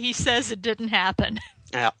that's why he says it didn't happen.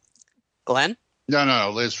 Yeah. Glenn?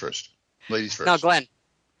 No, ladies first. Ladies first. No, Glenn.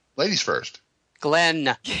 Ladies first.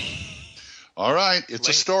 Glenn. All right, it's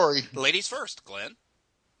a story. Ladies first, Glenn.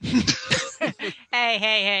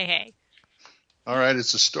 Hey. All right,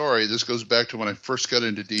 it's a story. This goes back to when I first got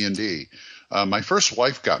into D&D. My first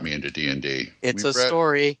wife got me into D&D. It's a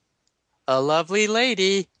story. A lovely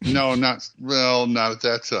lady. No, not at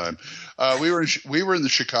that time. We were in the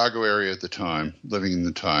Chicago area at the time, living in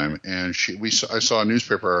the time, and I saw a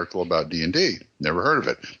newspaper article about D&D. Never heard of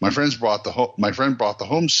it. My friend brought the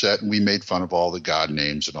home set, and we made fun of all the god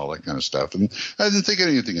names and all that kind of stuff. And I didn't think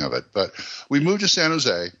anything of it. But we moved to San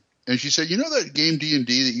Jose, and she said, "You know that game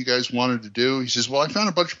D&D that you guys wanted to do?" He says, "Well, I found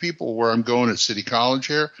a bunch of people where I'm going at City College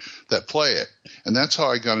here that play it, and that's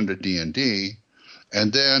how I got into D&D."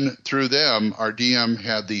 And then through them, our DM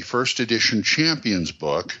had the first edition Champions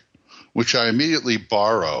book, which I immediately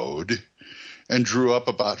borrowed and drew up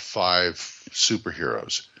about 5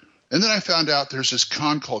 superheroes. And then I found out there's this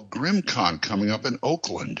con called GrimCon coming up in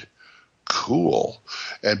Oakland. Cool.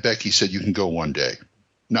 And Becky said, "You can go one day."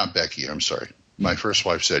 Not Becky, I'm sorry. My first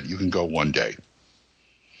wife said, "You can go one day."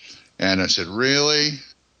 And I said, "Really?"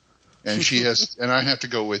 And and I have to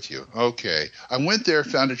go with you. Okay. I went there,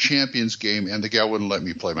 found a Champions game, and the gal wouldn't let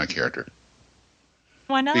me play my character.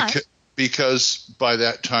 Why not? Because by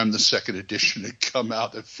that time, the second edition had come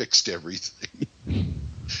out that fixed everything.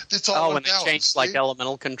 It's all when they changed like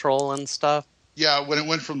elemental control and stuff? Yeah, when it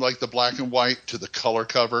went from like the black and white to the color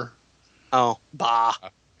cover. Oh, bah.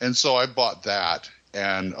 And so I bought that.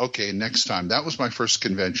 And okay, next time. That was my first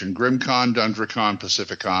convention. GrimCon, DundraCon,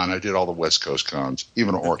 Pacificon. I did all the West Coast cons,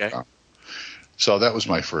 even OrcCon. Okay. So that was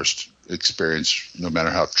my first experience, no matter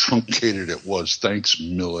how truncated it was. Thanks,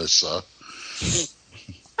 Melissa.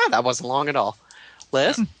 That wasn't long at all.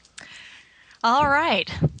 Liz? All right.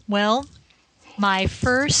 Well, my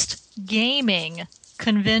first gaming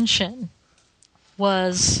convention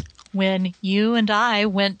was when you and I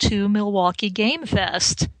went to Milwaukee Game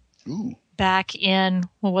Fest. Ooh. Back in,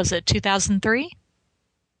 2003?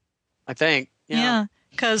 I think. Yeah,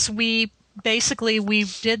 because we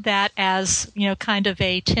did that as, kind of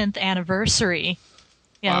a 10th anniversary,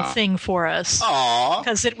 thing for us.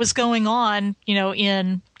 Because it was going on,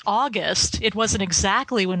 in August. It wasn't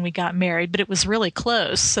exactly when we got married, but it was really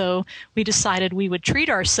close. So we decided we would treat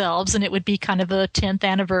ourselves, and it would be kind of a 10th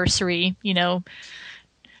anniversary,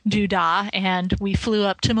 doodah, and we flew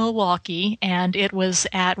up to Milwaukee, and it was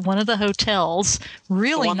at one of the hotels,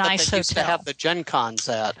 really the one nice that they hotel. Used to have the Gen Cons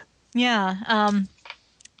at. Yeah,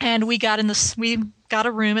 and we got got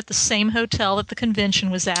a room at the same hotel that the convention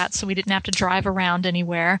was at, so we didn't have to drive around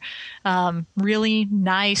anywhere. Really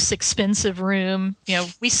nice, expensive room.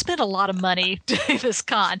 We spent a lot of money to do this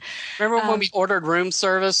con. Remember when we ordered room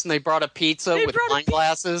service and they brought a pizza with wine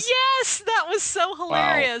glasses? Yes, that was so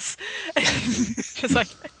hilarious.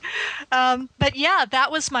 Wow. But yeah, that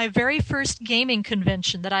was my very first gaming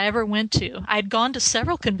convention that I ever went to. I'd gone to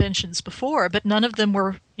several conventions before, but none of them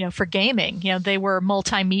were, for gaming. They were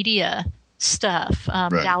multimedia stuff. Right.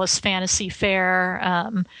 Dallas Fantasy Fair,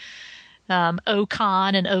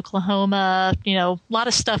 OCon in Oklahoma, a lot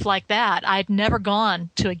of stuff like that. I'd never gone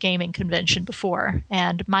to a gaming convention before,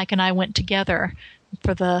 and Mike and I went together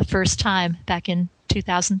for the first time back in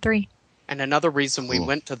 2003. And another reason we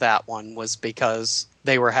went to that one was because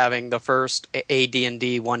they were having the first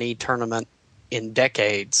AD&D 1E tournament in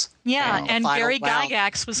decades. Yeah, and Gary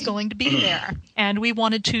Gygax was going to be there. And we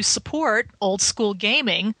wanted to support old school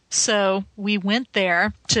gaming, so we went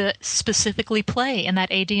there to specifically play in that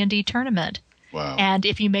AD&D tournament. Wow. And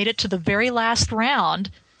if you made it to the very last round,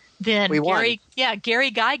 then Gary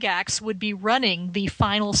Gygax would be running the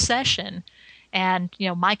final session. And,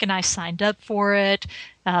 Mike and I signed up for it.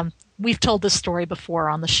 We've told this story before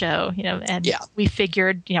on the show, and we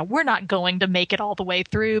figured, we're not going to make it all the way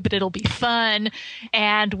through, but it'll be fun.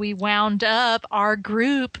 And we wound up, our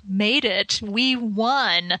group made it. We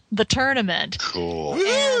won the tournament. Cool.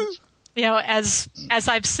 And, as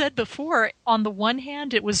I've said before, on the one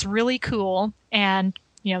hand, it was really cool. And,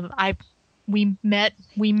 we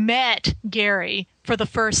met Gary for the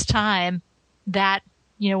first time that,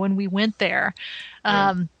 when we went there.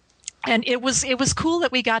 And it was cool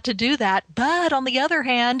that we got to do that. But on the other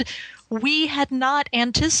hand, we had not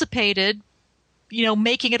anticipated,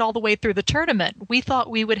 making it all the way through the tournament. We thought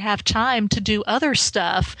we would have time to do other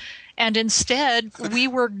stuff. And instead, we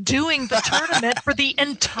were doing the tournament for the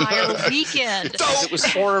entire weekend. It was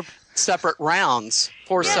 4 separate rounds,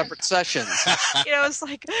 4 separate sessions. It's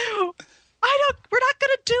like, we're not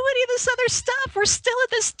going to do any of this other stuff. We're still in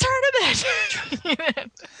this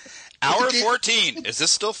tournament. Hour 14. Is this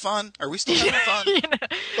still fun? Are we still having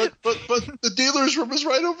fun? But the dealer's room is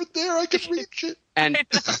right over there. I can reach it.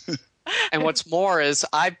 And what's more is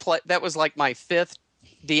that was like my 5th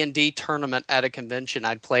D&D tournament at a convention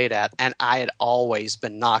I'd played at, and I had always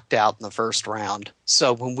been knocked out in the first round.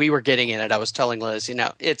 So when we were getting in it, I was telling Liz,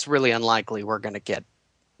 it's really unlikely we're going to get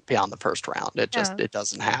beyond the first round. It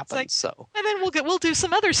doesn't happen. And then we'll do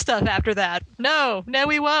some other stuff after that. No,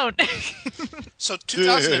 we won't. So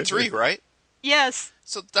 2003, right? Yes.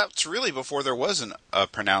 So that's really before there was a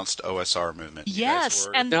pronounced OSR movement. Yes,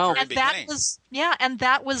 and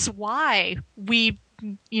that was why we,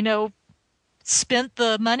 spent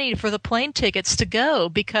the money for the plane tickets to go,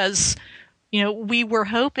 because, we were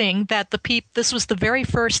hoping that this was the very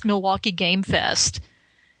first Milwaukee Game Fest,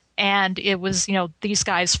 and it was, these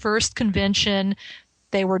guys' first convention.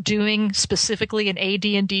 They were doing specifically an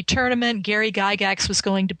AD&D tournament. Gary Gygax was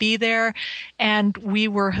going to be there, and we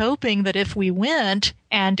were hoping that if we went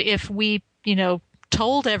and if we,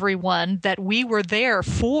 told everyone that we were there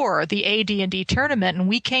for the AD&D tournament and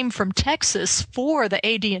we came from Texas for the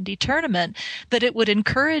AD&D tournament, that it would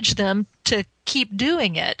encourage them to keep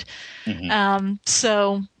doing it. Mm-hmm.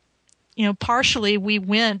 So, partially we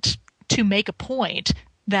went to make a point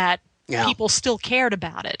that people still cared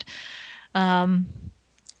about it.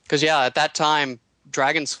 Because, at that time,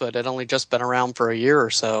 Dragon's Foot had only just been around for a year or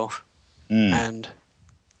so. And,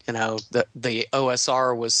 the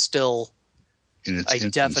OSR was still in its a infancy.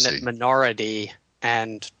 definite minority.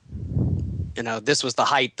 And, this was the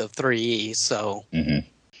height of 3E, so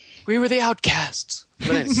we were the outcasts. But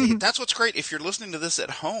anyway, see, that's what's great. If you're listening to this at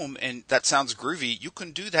home and that sounds groovy, you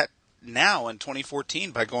can do that now in 2014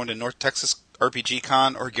 by going to North Texas RPG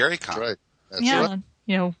Con or Gary Con. That's right. That's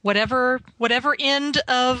right. Whatever end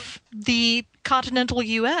of the continental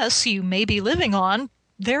U.S. you may be living on,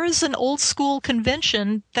 there is an old school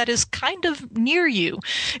convention that is kind of near you,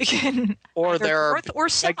 or there north or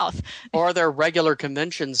south, or there are regular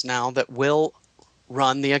conventions now that will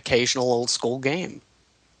run the occasional old school game.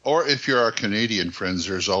 Or if you're our Canadian friends,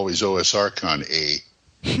 there's always OSR Con A.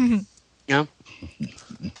 Yeah.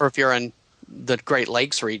 Or if you're in the Great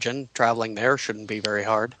Lakes region, traveling there shouldn't be very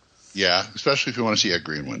hard. Yeah, especially if you want to see a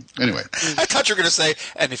green one. Anyway. I thought you were going to say,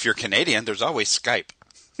 and if you're Canadian, there's always Skype.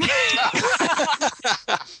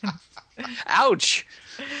 Ouch.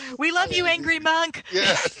 We love you, Angry Monk.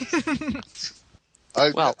 Yeah.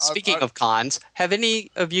 Speaking of cons, have any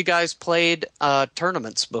of you guys played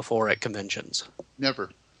tournaments before at conventions? Never.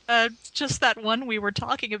 Just that one we were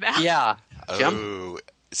talking about. Yeah. Jim? Oh,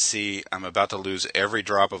 see, I'm about to lose every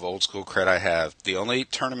drop of old school cred I have. The only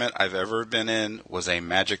tournament I've ever been in was a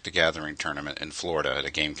Magic the Gathering tournament in Florida at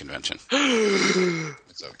a game convention.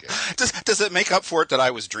 It's okay. Does it make up for it that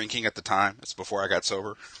I was drinking at the time? It's before I got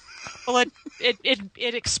sober. Well, it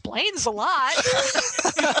explains a lot.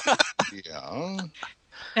 Yeah.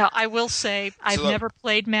 Now, I will say I've never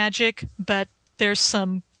played Magic, but there's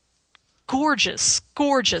some gorgeous,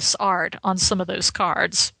 gorgeous art on some of those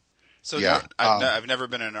cards. So yeah, I've never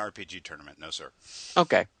been in an RPG tournament. No, sir.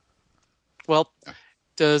 Okay. Well,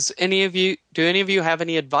 do any of you have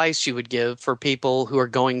any advice you would give for people who are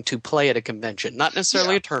going to play at a convention? Not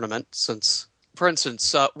necessarily a tournament, since, for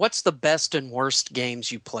instance, what's the best and worst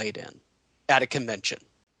games you played in at a convention?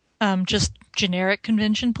 Just generic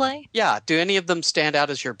convention play? Yeah. Do any of them stand out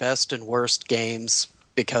as your best and worst games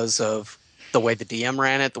because of the way the DM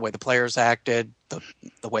ran it, the way the players acted,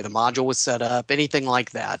 the way the module was set up, anything like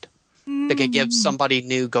that? That could give somebody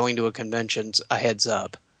new going to a convention a heads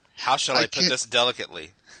up. How shall I put this delicately?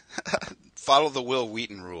 Follow the Will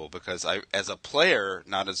Wheaton rule, because I, as a player,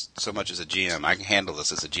 not as so much as a GM, I can handle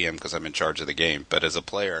this as a GM because I'm in charge of the game. But as a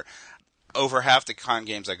player, over half the con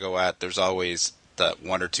games I go at, there's always the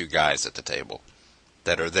one or two guys at the table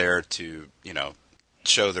that are there to,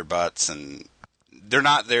 show their butts, and they're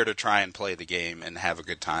not there to try and play the game and have a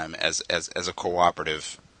good time as a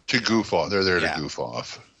cooperative. To goof off. They're there to goof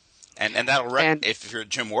off. And that'll if you're at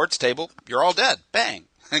Jim Ward's table, you're all dead. Bang.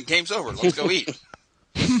 Game's over. Let's go eat.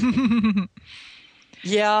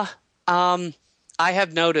 Yeah. I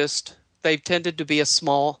have noticed they've tended to be a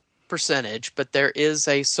small percentage, but there is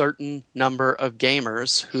a certain number of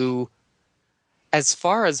gamers who as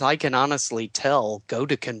far as I can honestly tell, go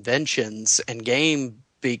to conventions and game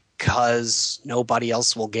because nobody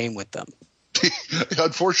else will game with them.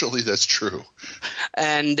 Unfortunately, that's true.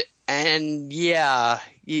 And yeah,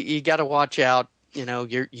 you got to watch out.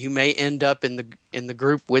 You may end up in the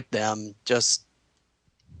group with them.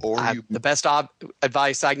 The best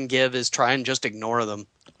advice I can give is try and just ignore them.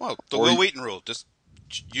 Well, the Will Wheaton rule: just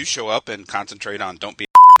you show up and concentrate on don't be.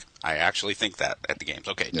 I actually think that at the games.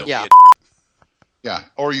 Okay, don't be a. Yeah,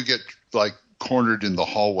 or you get like cornered in the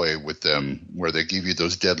hallway with them where they give you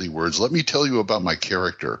those deadly words. Let me tell you about my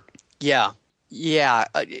character. Yeah.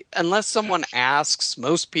 Unless someone asks,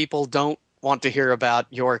 most people don't want to hear about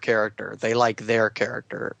your character. They like their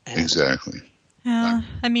character. Exactly. Yeah,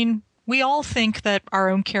 I mean, we all think that our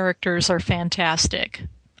own characters are fantastic.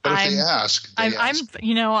 But if they ask,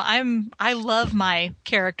 I love my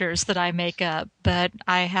characters that I make up, but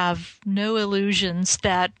I have no illusions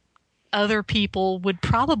that other people would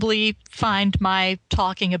probably find my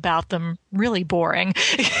talking about them really boring.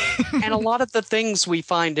 And a lot of the things we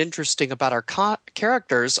find interesting about our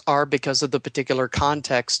characters are because of the particular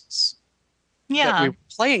contexts that we were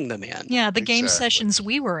playing them in. Yeah, the game sessions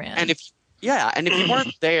we were in. And if you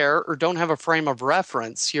weren't there or don't have a frame of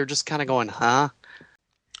reference, you're just kind of going, huh?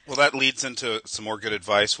 Well, that leads into some more good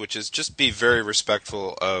advice, which is just be very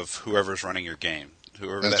respectful of whoever's running your game.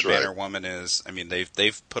 Whoever that man or woman is, I mean,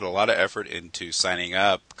 they've put a lot of effort into signing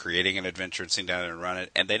up, creating an adventure, and sitting down and run it.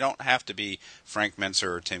 And they don't have to be Frank Menser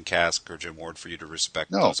or Tim Kask or Jim Ward for you to respect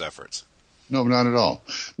those efforts. No, not at all.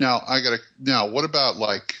 Now what about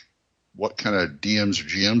what kind of DMs or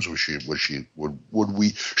GMs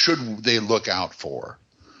should they look out for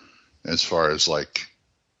as far as like?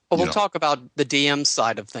 Well, we'll talk about the DM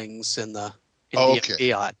side of things in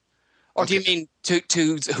DMV. Or do you mean to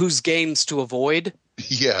whose games to avoid?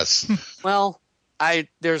 Yes. Well,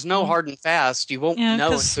 there's no hard and fast. You won't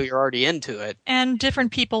know until you're already into it. And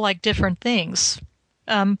different people like different things.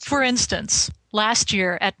 For instance, last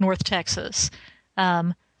year at North Texas,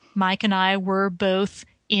 Mike and I were both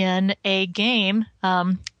in a game.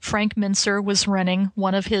 Frank Menser was running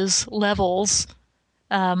one of his levels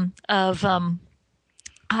I'm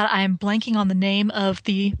blanking on the name of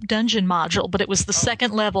the dungeon module, but it was the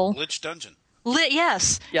second level. Lich Dungeon.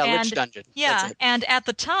 Yes. Yeah, Lich Dungeon. Yeah, and at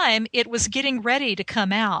the time, it was getting ready to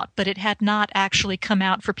come out, but it had not actually come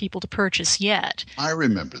out for people to purchase yet. I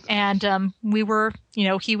remember that. And we were,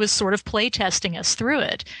 he was sort of play testing us through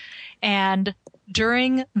it. And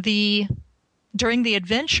during the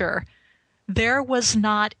adventure, there was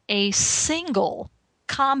not a single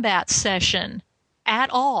combat session at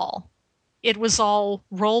all. It was all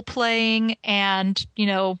role-playing and,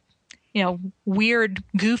 weird,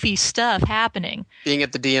 goofy stuff happening. Being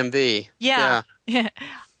at the DMV. Yeah.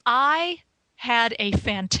 I had a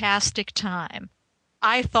fantastic time.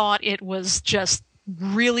 I thought it was just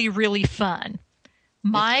really, really fun.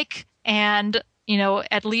 Mike and,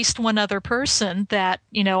 at least one other person that,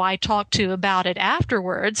 I talked to about it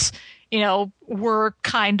afterwards, were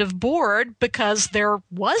kind of bored because there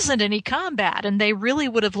wasn't any combat and they really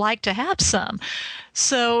would have liked to have some.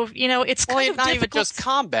 So, it's kind of not difficult. even just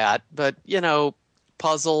combat, but,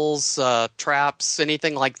 puzzles, traps,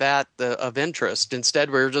 anything like that of interest. Instead,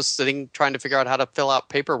 we were just trying to figure out how to fill out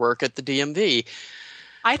paperwork at the DMV.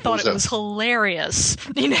 I thought it was hilarious.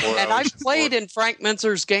 And I've played in Frank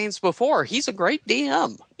Menser's games before. He's a great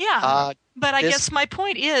DM. Yeah. But I guess my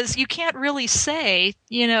point is you can't really say,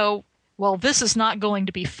 well, this is not going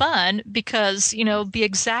to be fun because, the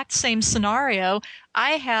exact same scenario,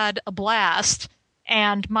 I had a blast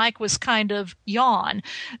and Mike was kind of yawn.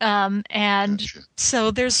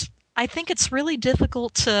 So I think it's really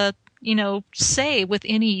difficult to, say with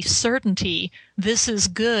any certainty, this is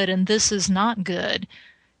good and this is not good,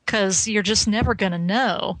 because you're just never going to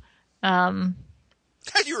know.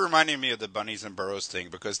 You reminded me of the Bunnies and Burrows thing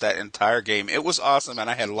because that entire game, it was awesome and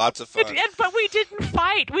I had lots of fun. But we didn't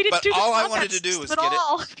fight. We didn't do the all I wanted to do was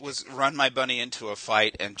was run my bunny into a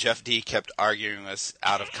fight, and Jeff D kept arguing us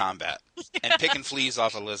out of combat and picking fleas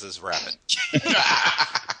off of Liz's rabbit.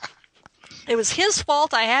 It was his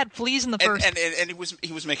fault I had fleas in the first. And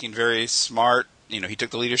he was making very smart. He took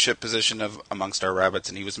the leadership position amongst our rabbits,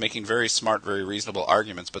 and he was making very smart, very reasonable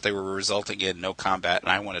arguments, but they were resulting in no combat,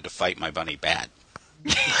 and I wanted to fight my bunny bad.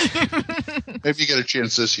 Maybe you get a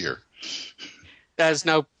chance this year. There's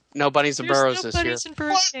no Bunnies and Burrows this year.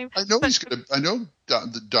 I know I know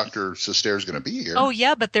Dr. Sester's going to be here. Oh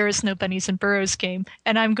yeah, but there is no Bunnies and Burrows game,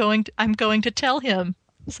 and I'm going to tell him.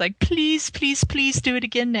 It's like, please, please, please do it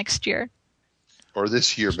again next year. Or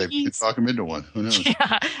this year, maybe you can talk him into one. Who knows?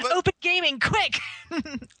 Yeah. Open gaming, quick!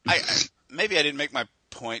 Maybe I didn't make my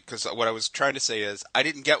point, because what I was trying to say is I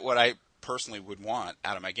didn't get what I personally would want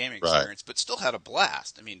out of my gaming experience, but still had a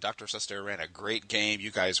blast. I mean, Dr. Suster ran a great game.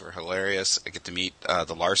 You guys were hilarious. I get to meet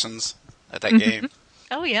the Larsons at that game.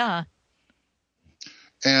 Oh, yeah.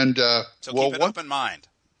 And so keep an open mind.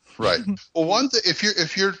 Right. Well, one thing,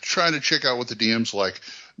 if you're trying to check out what the DM's like,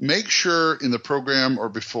 make sure in the program or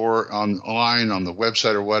before online on the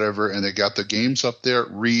website or whatever, and they got the games up there,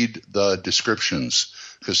 read the descriptions,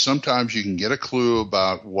 because sometimes you can get a clue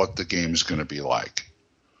about what the game is going to be like.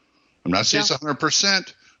 I'm not saying it's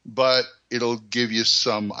 100%, but it'll give you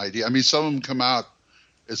some idea. I mean, some of them come out,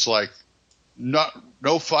 it's like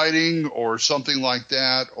no fighting or something like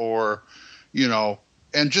that, or, you know,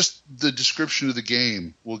 and just the description of the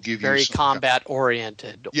game will give you very combat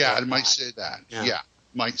oriented. Yeah, it might say that. Yeah,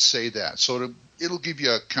 might say that. So it'll give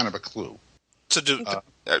you a kind of a clue. So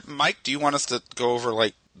Mike, do you want us to go over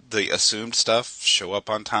like the assumed stuff? Show up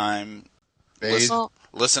on time,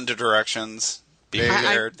 listen to directions, be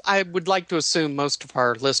prepared. I would like to assume most of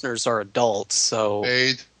our listeners are adults, so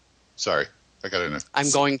Sorry, I got it in. I'm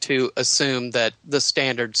going to assume that the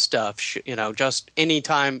standard stuff, just any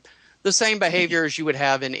time. The same behavior as you would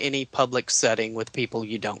have in any public setting with people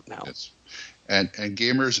you don't know. Yes. And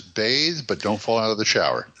gamers bathe, but don't fall out of the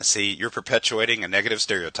shower. See, you're perpetuating a negative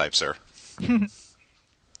stereotype, sir.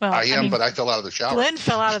 Well, I am, but I fell out of the shower. Glenn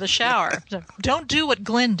fell out of the shower. So don't do what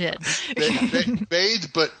Glenn did. Bathe,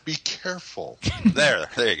 but be careful. There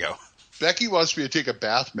you go. Becky wants me to take a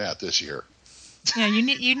bath mat this year. Yeah, you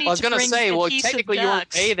need. I was going to say, well, technically you weren't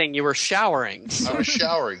bathing, you were showering. I was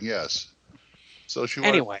showering, yes. So she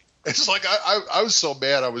anyway. It's like I was so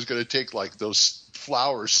mad I was going to take like those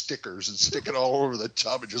flower stickers and stick it all over the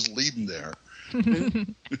tub and just leave them there.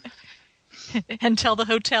 And tell the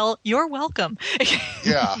hotel, you're welcome.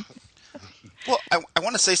 Yeah. Well, I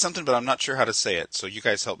want to say something, but I'm not sure how to say it, so you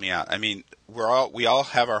guys help me out. I mean, we all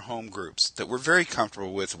have our home groups that we're very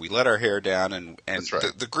comfortable with. We let our hair down, and That's right.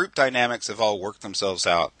 the group dynamics have all worked themselves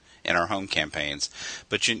out in our home campaigns.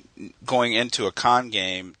 But going into a con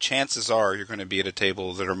game, chances are you're going to be at a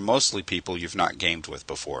table that are mostly people you've not gamed with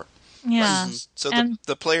before. Yeah. Right? So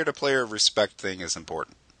the player-to-player respect thing is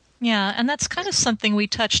important. Yeah, and that's kind of something we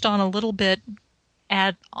touched on a little bit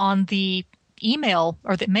on the email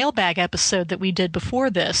or the mailbag episode that we did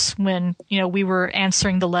before this, when we were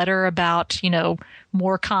answering the letter about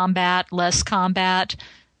more combat, less combat,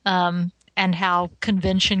 and how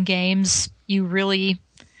convention games you really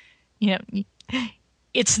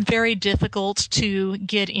it's very difficult to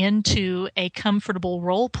get into a comfortable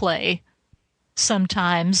role play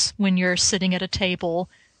sometimes when you're sitting at a table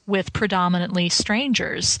with predominantly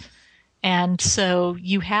strangers. And so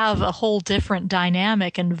you have a whole different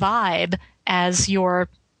dynamic and vibe as your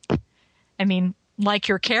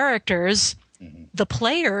characters, the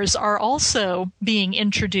players are also being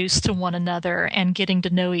introduced to one another and getting to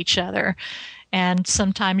know each other. And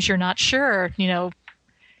sometimes you're not sure,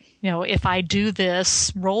 if I do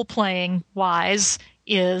this role-playing wise,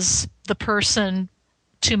 is the person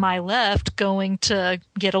to my left going to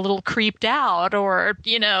get a little creeped out, or,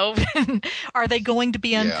 are they going to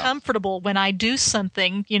be uncomfortable when I do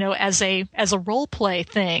something, as a role-play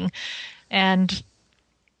thing? And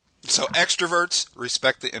so extroverts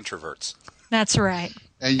respect the introverts. That's right.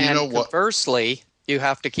 And you know what? Conversely, you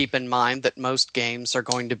have to keep in mind that most games are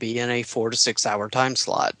going to be in a 4 to 6 hour time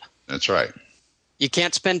slot. That's right. You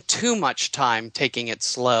can't spend too much time taking it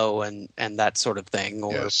slow and that sort of thing,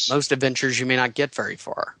 or most adventures you may not get very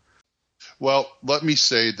far. Well, let me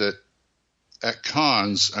say that at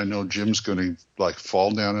cons, I know Jim's going to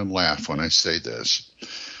fall down and laugh when I say this,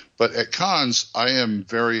 but at cons, I am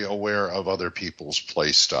very aware of other people's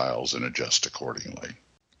play styles and adjust accordingly.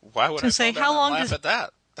 Why would I fall down and laugh at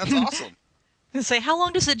that? That's awesome. How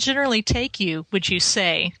long does it generally take you, would you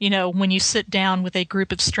say, when you sit down with a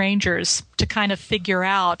group of strangers to kind of figure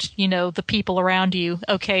out, the people around you,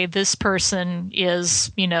 okay, this person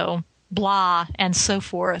is, blah, and so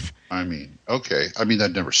forth?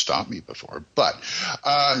 That never stopped me before, but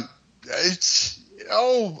it's,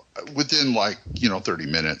 within 30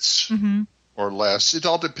 minutes or less. It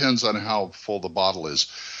all depends on how full the bottle is.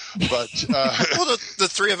 But well, the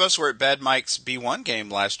three of us were at Bad Mike's B1 game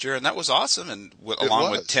last year, and that was awesome. And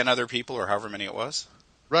along with 10 other people, or however many it was.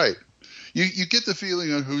 Right. You get the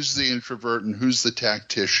feeling of who's the introvert and who's the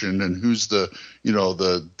tactician and who's the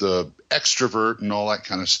extrovert and all that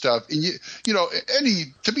kind of stuff. And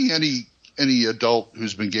any adult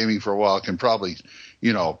who's been gaming for a while can probably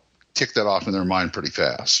tick that off in their mind pretty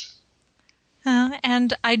fast.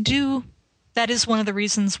 And I do. That is one of the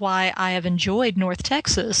reasons why I have enjoyed North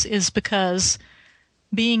Texas, is because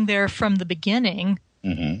being there from the beginning,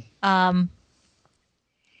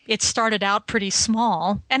 it started out pretty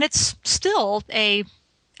small, and it's still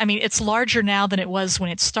it's larger now than it was when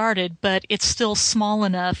it started, but it's still small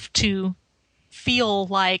enough to feel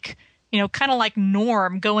like, kind of like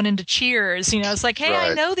Norm going into Cheers. It's like, hey,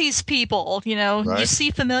 I know these people. You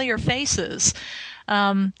see familiar faces.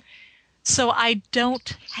 So I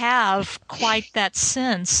don't have quite that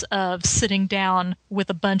sense of sitting down with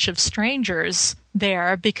a bunch of strangers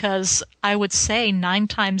there, because I would say 9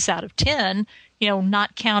 times out of 10,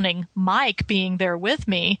 not counting Mike being there with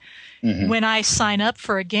me, when I sign up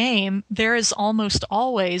for a game, there is almost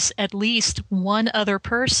always at least one other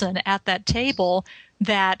person at that table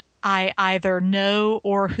that I either know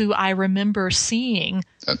or who I remember seeing.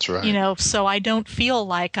 That's right. So I don't feel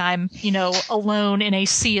like I'm, alone in a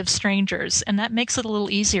sea of strangers, and that makes it a little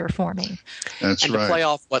easier for me. That's right. And to play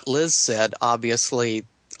off what Liz said, obviously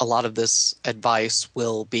a lot of this advice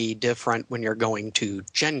will be different when you're going to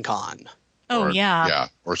Gen Con. Yeah,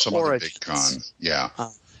 or some other big con. Yeah.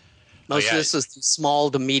 Most of this is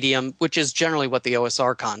small to medium, which is generally what the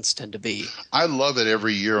OSR cons tend to be. I love it.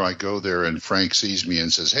 Every year I go there and Frank sees me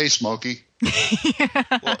and says, "Hey, Smokey."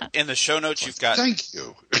 Well, in the show notes you've got... Thank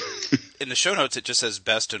you. In the show notes it just says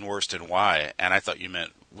best and worst and why, and I thought you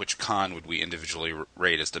meant which con would we individually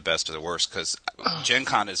rate as the best or the worst, because Gen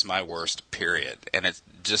Con is my worst, period, and it's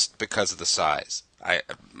just because of the size.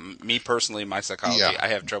 Me personally, my psychology, I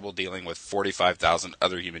have trouble dealing with 45,000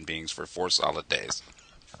 other human beings for 4 solid days.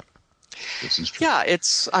 This is true. Yeah,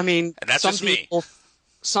 and that's just me.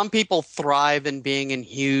 Some people thrive in being in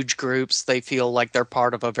huge groups. They feel like they're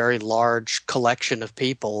part of a very large collection of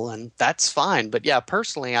people, and that's fine. But yeah,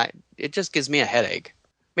 personally, it just gives me a headache.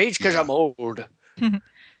 Maybe because I'm old.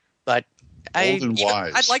 But old and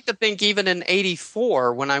wise. I'd like to think even in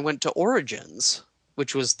 '84 when I went to Origins,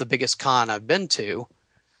 which was the biggest con I've been to,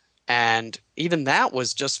 and even that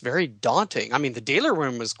was just very daunting. I mean, the dealer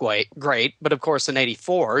room was great, but of course in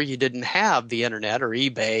 '84 you didn't have the internet or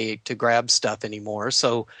eBay to grab stuff anymore.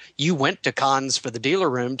 So you went to cons for the dealer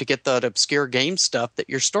room to get that obscure game stuff that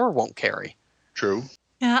your store won't carry. True.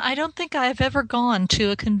 Yeah, I don't think I've ever gone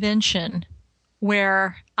to a convention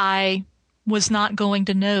where I was not going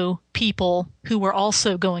to know people who were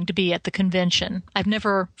also going to be at the convention. I've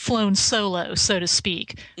never flown solo, so to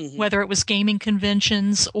speak, whether it was gaming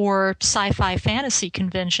conventions or sci-fi fantasy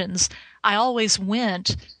conventions. I always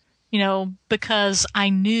went, because I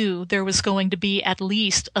knew there was going to be at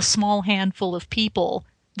least a small handful of people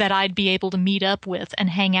that I'd be able to meet up with and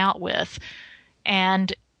hang out with.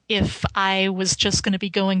 And if I was just going to be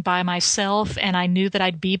going by myself and I knew that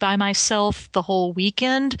I'd be by myself the whole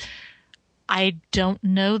weekend, I don't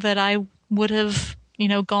know that I would have,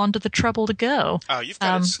 gone to the trouble to go. Oh, you've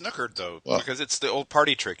got it snookered, though, because it's the old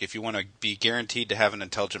party trick. If you want to be guaranteed to have an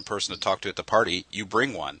intelligent person to talk to at the party, you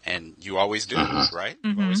bring one, and you always do, right?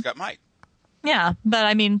 You've always got Mike. Yeah,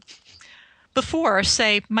 but before,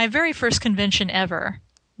 say, my very first convention ever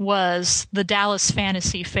was the Dallas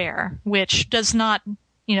Fantasy Fair, which does not,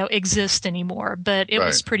 exist anymore, but it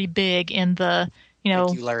was pretty big in the,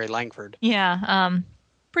 Thank you, Larry Langford. Yeah,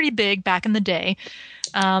 pretty big back in the day.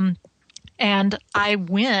 And I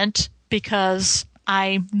went because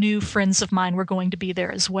I knew friends of mine were going to be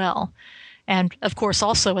there as well. And, of course,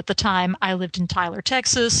 also at the time, I lived in Tyler,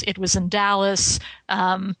 Texas. It was in Dallas.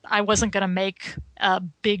 I wasn't going to make a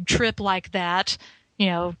big trip like that,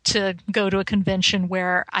 to go to a convention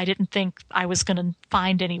where I didn't think I was going to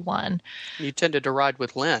find anyone. You tended to ride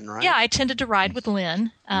with Lynn, right? Yeah, I tended to ride with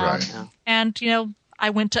Lynn. And, I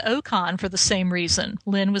went to OCON for the same reason.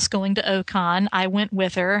 Lynn was going to OCON. I went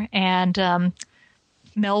with her, and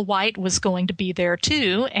Mel White was going to be there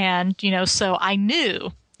too. And, so I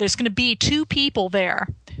knew there's going to be 2 people there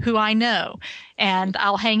who I know, and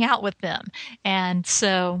I'll hang out with them. And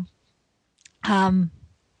so, I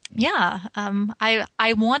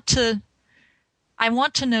want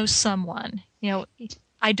to know someone.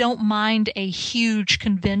 I don't mind a huge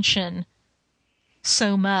convention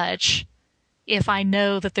so much if I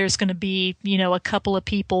know that there's going to be, a couple of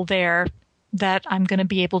people there that I'm going to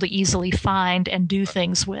be able to easily find and do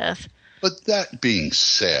things with. But that being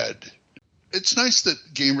said, it's nice that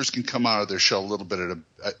gamers can come out of their shell a little bit at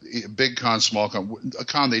a big con, small con, a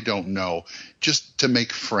con they don't know, just to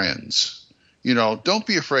make friends. Don't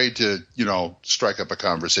be afraid to, strike up a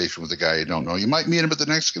conversation with a guy you don't know. You might meet him at the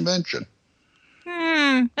next convention.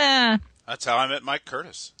 That's how I met Mike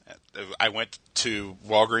Curtis. I went to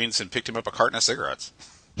Walgreens and picked him up a carton of cigarettes.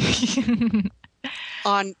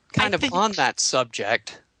 On that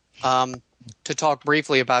subject, to talk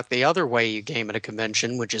briefly about the other way you game at a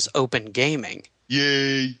convention, which is open gaming.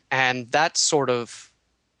 Yay! And that's sort of,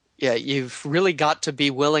 you've really got to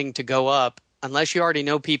be willing to go up unless you already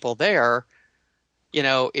know people there, you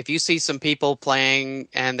know, if you see some people playing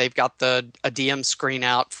and they've got a DM screen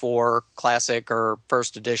out for Classic or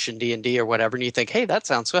First Edition D&D or whatever, and you think, hey, that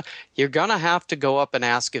sounds good, you're going to have to go up and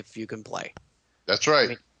ask if you can play. That's right. I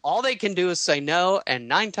mean, all they can do is say no, and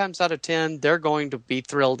 9 times out of 10, they're going to be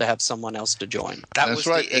thrilled to have someone else to join. That was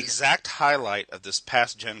the exact highlight of this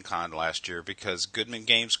past Gen Con last year, because Goodman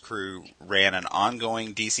Games crew ran an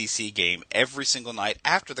ongoing DCC game every single night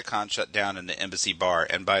after the con shut down in the Embassy Bar,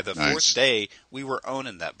 and by the fourth day, we were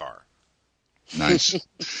owning that bar. Nice.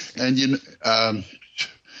 And you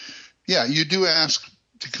do ask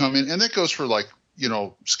to come in, and that goes for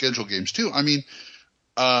schedule games too. I mean,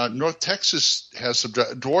 North Texas has some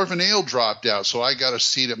Dwarven Ale dropped out, so I got a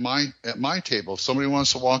seat at my table. If somebody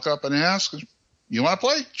wants to walk up and ask, you want to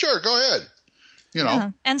play? Sure, go ahead. You know.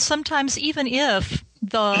 Yeah. And sometimes even if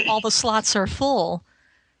all the slots are full,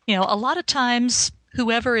 you know, a lot of times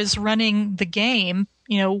whoever is running the game,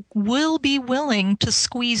 you know, will be willing to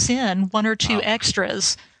squeeze in 1 or 2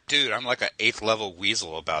 extras. Dude, I'm like an 8th level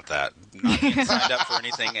weasel about that. Not getting signed up for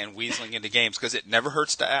anything and weaseling into games, because it never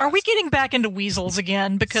hurts to ask. Are we getting back into weasels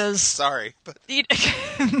again? Because sorry, but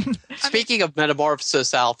speaking of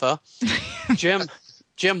Metamorphosis Alpha,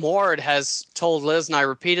 Jim Ward has told Liz and I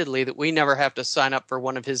repeatedly that we never have to sign up for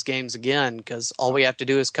one of his games again, because all we have to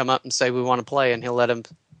do is come up and say we want to play, and he'll let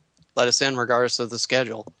us in regardless of the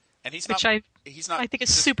schedule. And he's not. I think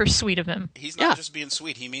it's super sweet of him. He's not just being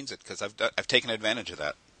sweet; he means it, because I've taken advantage of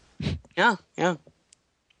that. Yeah.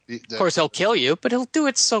 Of course, he'll kill you, but he'll do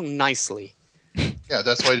it so nicely. Yeah,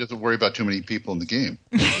 that's why he doesn't worry about too many people in the game.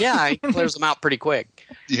 Yeah, he clears them out pretty quick.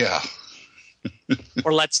 Yeah.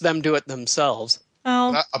 Or lets them do it themselves.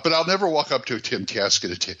 Oh. But I'll never walk up to a Tim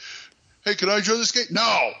Casket and say, hey, can I join this game?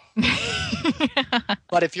 No!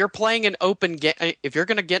 But if you're playing an open game, if you're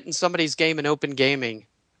going to get in somebody's game in open gaming,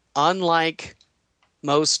 unlike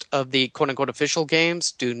most of the quote-unquote official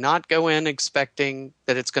games, do not go in expecting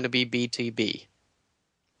that it's going to be BTB.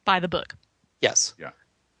 By the book. Yes. Yeah.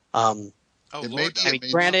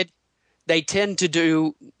 Granted, they tend to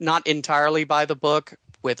do not entirely by the book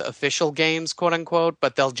with official games, quote-unquote,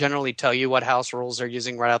 but they'll generally tell you what house rules they're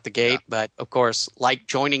using right out the gate. Yeah. But, of course, like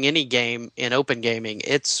joining any game in open gaming,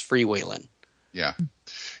 it's freewheeling. Yeah.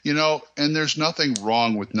 You know, and there's nothing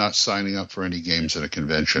wrong with not signing up for any games at a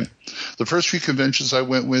convention. The first few conventions I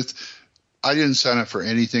went with, I didn't sign up for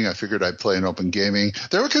anything. I figured I'd play in open gaming.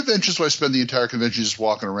 There were conventions where I spent the entire convention just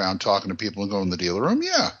walking around, talking to people and going in the dealer room.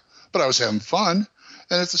 Yeah, but I was having fun.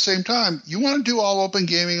 And at the same time, you want to do all open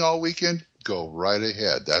gaming all weekend? Go right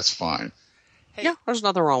ahead. That's fine. Hey, yeah, there's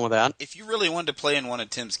nothing wrong with that. If you really wanted to play in one of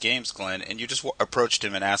Tim's games, Glenn, and you just approached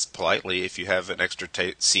him and asked politely if you have an extra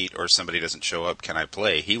seat or somebody doesn't show up, can I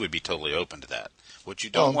play? He would be totally open to that. What you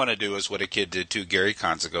don't want to do is what a kid did 2 Gary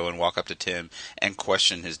Cons ago and walk up to Tim and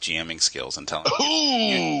question his GMing skills and tell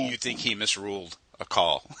him you think he misruled a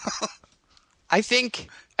call. I think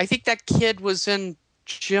that kid was in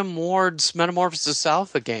Jim Ward's Metamorphosis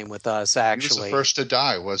Alpha game with us, actually. He was the first to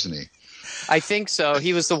die, wasn't he? I think so.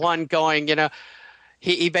 He was the one going, you know,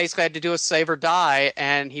 he basically had to do a save or die,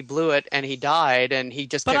 and he blew it, and he died, and he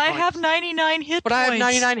just But kept I going, have 99 hit but points. I have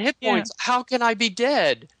 99 hit points. How can I be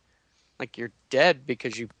dead? Like, you're dead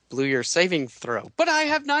because you blew your saving throw. But I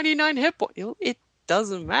have 99 hit points. It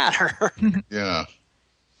doesn't matter. Yeah.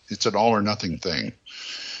 It's an all or nothing thing.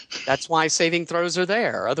 That's why saving throws are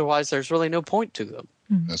there. Otherwise, there's really no point to them.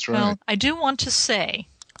 That's right. Well, I do want to say,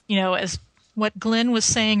 you know, as what Glenn was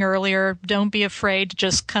saying earlier, don't be afraid to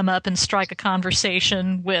just come up and strike a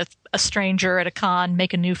conversation with a stranger at a con,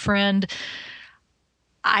 make a new friend.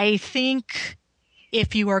 I think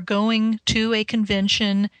if you are going to a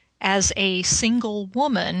convention as a single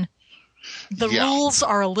woman, the rules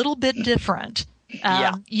are a little bit different.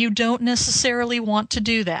 You don't necessarily want to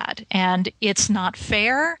do that, and it's not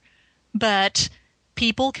fair, but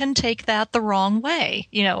people can take that the wrong way,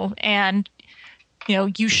 you know, and you know,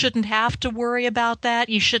 you shouldn't have to worry about that.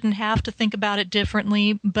 You shouldn't have to think about it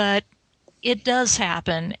differently, but it does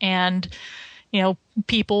happen. And, you know,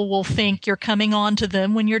 people will think you're coming on to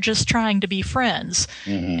them when you're just trying to be friends.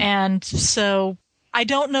 Mm-hmm. And so I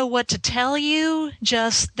don't know what to tell you,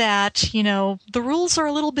 just that, you know, the rules are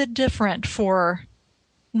a little bit different for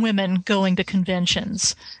women going to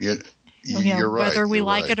conventions. You're right. Whether we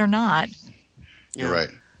like it or not. You're right.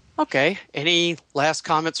 Okay. Any last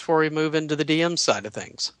comments before we move into the DM side of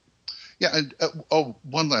things? Yeah. And,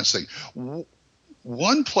 one last thing.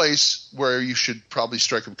 One place where you should probably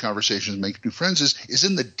strike up conversations and make new friends is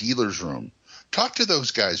in the dealer's room. Talk to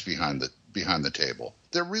those guys behind the table.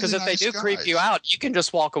 They're really nice guys. Because if they do creep you out, you can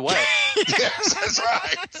just walk away. Yes, that's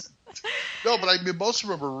right. No, but I mean, most of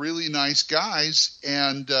them are really nice guys,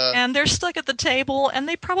 and they're stuck at the table, and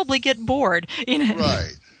they probably get bored.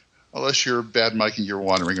 Right. Unless you're Bad Mike and you're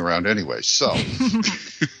wandering around anyway. So.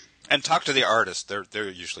 And talk to the artist. They're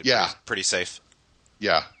usually pretty safe.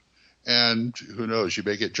 Yeah. And who knows? You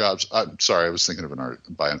may get jobs. I'm sorry, I was thinking of an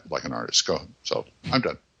artist. Go. So I'm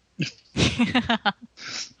done.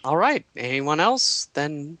 All right. Anyone else?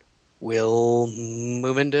 Then we'll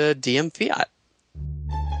move into DM Fiat.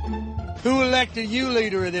 Who elected you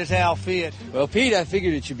leader of this outfit? Well, Pete, I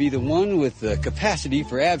figured it should be the one with the capacity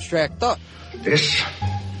for abstract thought. This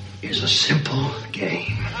is a simple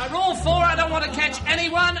game. Rule 4, I don't want to catch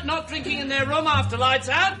anyone not drinking in their room after lights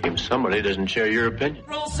out. If somebody doesn't share your opinion.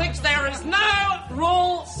 Rule 6, there is no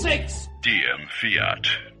Rule 6. DM Fiat.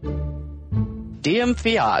 DM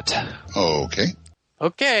Fiat. Okay.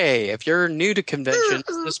 Okay, if you're new to conventions,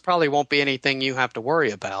 this probably won't be anything you have to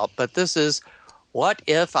worry about, but this is, what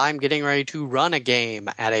if I'm getting ready to run a game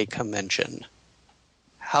at a convention?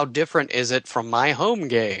 How different is it from my home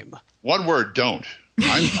game? One word, don't.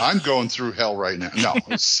 I'm going through hell right now. No.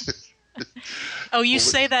 Oh, you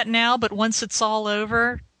say that now, but once it's all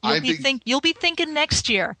over, you'll be thinking next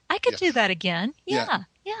year, I could do that again. Yeah,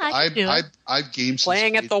 I could do it. I've gamed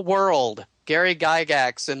Playing at the World. Gary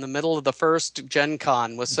Gygax in the middle of the first Gen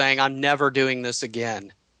Con was saying, I'm never doing this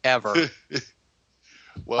again. Ever.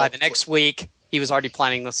 By the next week, he was already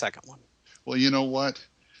planning the second one. Well, you know what?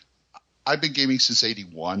 I've been gaming since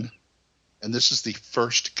 81, and this is the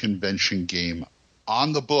first convention game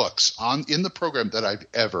on the books, in the program that I've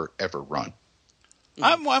ever run.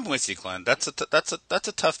 I'm with you, Glenn. That's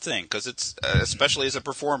a tough thing because it's especially as a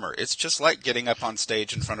performer, it's just like getting up on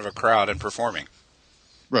stage in front of a crowd and performing.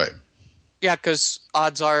 Right. Yeah, because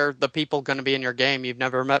odds are the people going to be in your game you've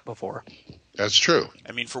never met before. That's true.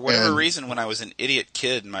 I mean, for whatever reason, when I was an idiot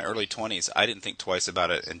kid in my early 20s, I didn't think twice about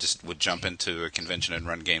it and just would jump into a convention and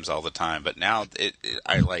run games all the time. But now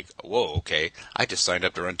I like, whoa, okay, I just signed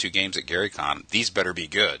up to run 2 games at GaryCon. These better be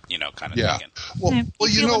good, kind of thinking. Well,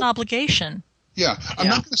 you feel an obligation. Yeah, I'm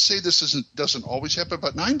not going to say this doesn't always happen,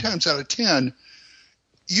 but 9 times out of 10,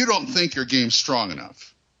 you don't think your game's strong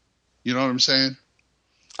enough. You know what I'm saying?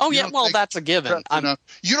 Oh, yeah, well, that's a given.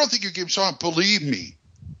 You don't think your game's strong. Believe me,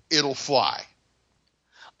 it'll fly.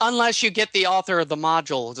 Unless you get the author of the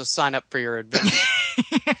module to sign up for your adventure.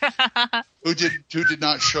 Who did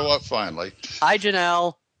not show up finally. Hi,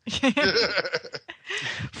 Janelle.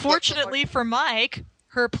 Fortunately for Mike,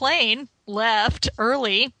 her plane left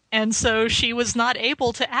early, and so she was not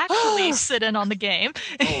able to actually sit in on the game.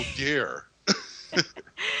 Oh, dear.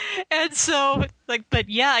 And so, but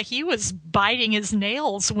yeah, he was biting his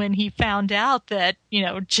nails when he found out that,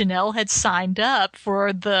 Janelle had signed up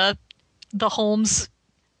for the Holmes,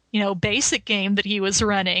 basic game that he was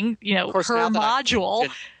running, her module.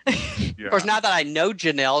 Of course, now that I know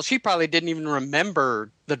Janelle, she probably didn't even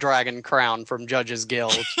remember the Dragon Crown from Judges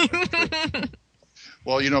Guild.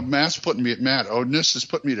 Well, Matt Odness has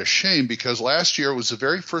put me to shame because last year was the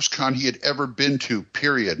very first con he had ever been to,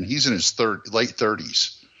 period. And he's in his late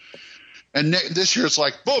 30s. And this year it's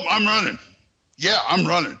like, boom, I'm running. Yeah, I'm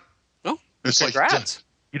running. Oh, it's congrats.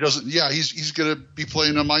 He doesn't. Yeah, he's going to be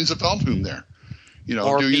playing a Mines of Feldhum there.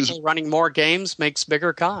 More people running more games makes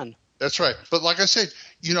bigger con. That's right. But like I said,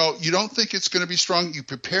 you don't think it's going to be strong. You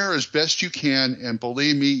prepare as best you can, and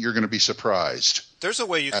believe me, you're going to be surprised. There's a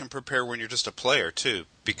way you can prepare when you're just a player, too,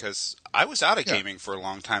 because I was out of gaming for a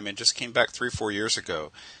long time and just came back 3-4 years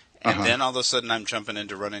ago. And then all of a sudden I'm jumping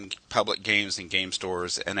into running public games in game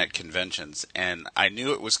stores and at conventions. And I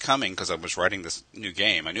knew it was coming because I was writing this new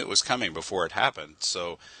game. I knew it was coming before it happened.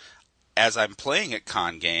 So as I'm playing at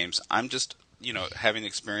con games, I'm just, having the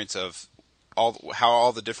experience of how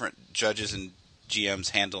all the different judges and GMs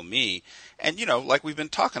handle me. And, like we've been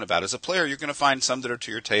talking about, as a player, you're going to find some that are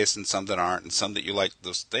to your taste and some that aren't and some that you like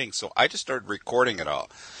those things. So I just started recording it all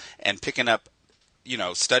and picking up,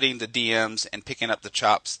 studying the DMs and picking up the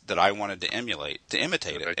chops that I wanted to imitate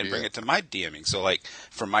it and bring it to my DMing. So like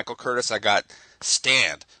for Michael Curtis, I got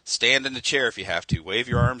stand in the chair if you have to, wave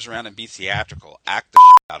your arms around and be theatrical, act the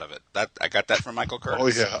out of it. I got that from Michael Curtis.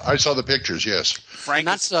 Oh yeah, I saw the pictures. Yes, Frank. And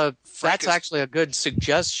that's actually a good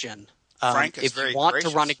suggestion. Frank is if very you want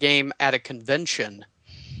gracious. to run a game at a convention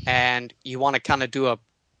and you want to kind of do a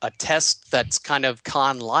test that's kind of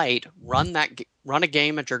con light, run a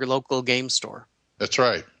game at your local game store. That's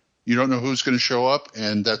right. You don't know who's going to show up,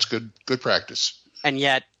 and that's good practice. And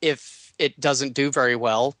yet, if it doesn't do very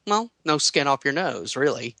well, no skin off your nose,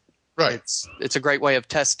 really. Right. It's a great way of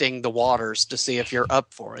testing the waters to see if you're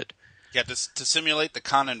up for it. Yeah, to simulate the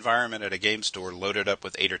con environment at a game store loaded up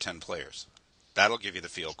with 8 or 10 players. That'll give you the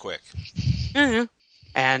feel quick. Mm-hmm.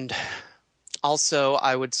 And also,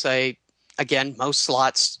 I would say, again, most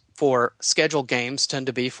slots for scheduled games tend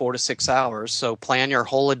to be 4 to 6 hours. So plan your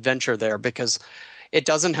whole adventure there, because it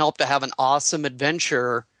doesn't help to have an awesome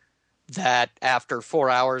adventure that after 4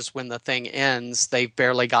 hours when the thing ends, they've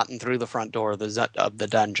barely gotten through the front door of the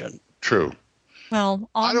dungeon. True. Well,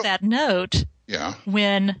 on that note, yeah,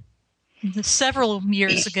 when several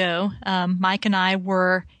years ago, Mike and I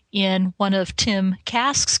were in one of Tim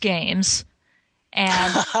Kask's games,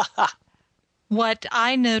 and what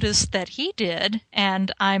I noticed that he did,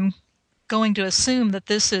 and I'm going to assume that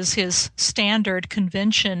this is his standard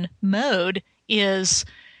convention mode, is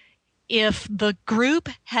if the group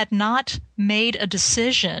had not made a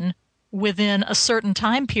decision within a certain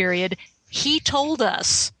time period, he told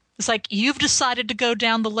us, it's like, you've decided to go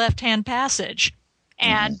down the left-hand passage.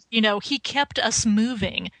 And, he kept us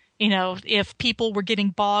moving. If people were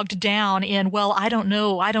getting bogged down in, well, I don't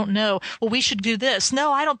know. Well, we should do this.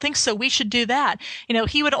 No, I don't think so. We should do that.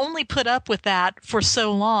 He would only put up with that for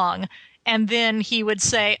so long. And then he would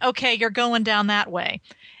say, okay, you're going down that way.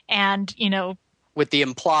 And, with the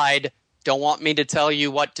implied, don't want me to tell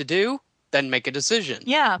you what to do? Then make a decision.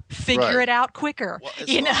 Yeah, figure it out quicker. Well,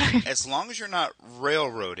 as long as you're not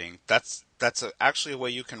railroading, that's actually a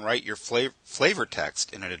way you can write your flavor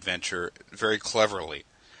text in an adventure very cleverly.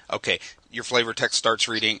 Okay, your flavor text starts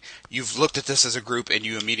reading, you've looked at this as a group, and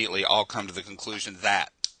you immediately all come to the conclusion that,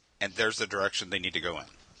 and there's the direction they need to go in.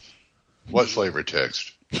 What flavor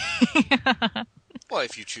text? Well,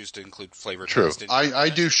 if you choose to include flavor True. text. I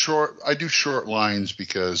do short lines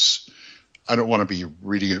because I don't want to be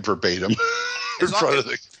reading it verbatim in front of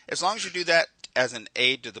the... As long as you do that as an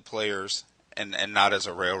aid to the players and not as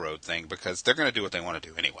a railroad thing, because they're going to do what they want to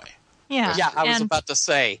do anyway. Yeah, I was about to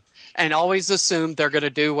say. And always assume they're going to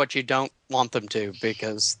do what you don't want them to,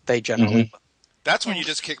 because they generally will. That's when you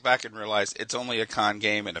just kick back and realize it's only a con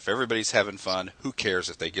game, and if everybody's having fun, who cares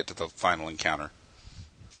if they get to the final encounter?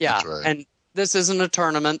 Yeah, That's right. And this isn't a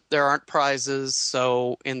tournament. There aren't prizes,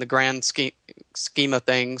 so in the grand scheme of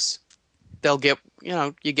things, they'll get,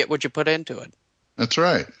 you get what you put into it. That's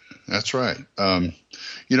right. Years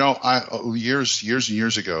and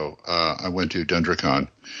years ago, I went to Dundracon,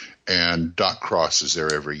 and Doc Cross is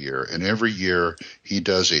there every year. And every year he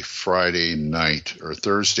does a Friday night or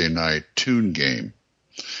Thursday night tune game.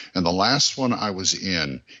 And the last one I was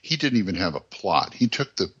in, he didn't even have a plot. He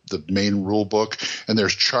took the main rule book, and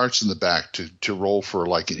there's charts in the back to roll for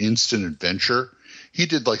like an instant adventure. He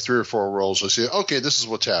did like 3 or 4 rolls. I said, okay, this is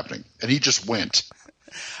what's happening. And he just went.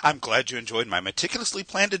 I'm glad you enjoyed my meticulously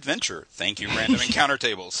planned adventure. Thank you, random encounter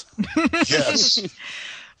tables. Yes.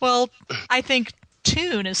 Well, I think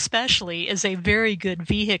Toon especially is a very good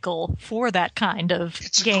vehicle for that kind of gameplay.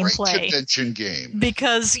 It's a great convention game.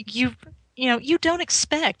 Because you don't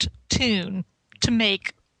expect Toon to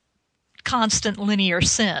make constant linear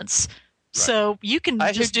sense. Right. So you can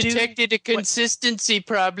I just have detected a consistency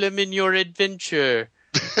problem in your adventure.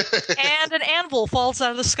 And an anvil falls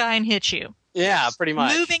out of the sky and hits you. Yeah, pretty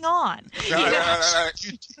much. Moving on.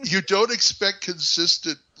 You don't expect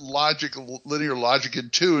consistent linear logic in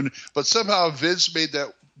Toon, but somehow Vince made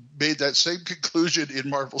that same conclusion in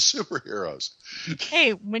Marvel Superheroes.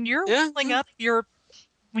 Hey, when you're rolling up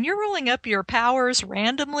your powers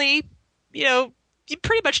randomly, you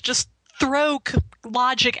pretty much just throw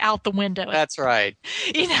logic out the window. That's right.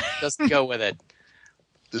 Just go with it.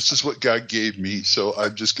 This is what God gave me, so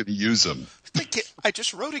I'm just going to use them. I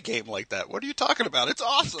just wrote a game like that. What are you talking about? It's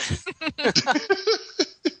awesome.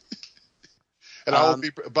 And I will be,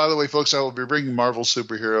 by the way, folks, I will be bringing Marvel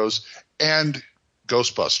Superheroes and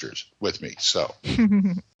Ghostbusters with me. So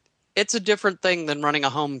it's a different thing than running a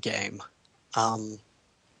home game.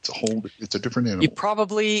 It's a different animal. You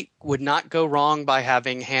probably would not go wrong by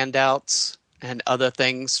having handouts and other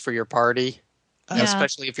things for your party,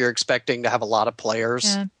 especially if you're expecting to have a lot of players.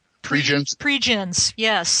 Yeah. Pre-gens,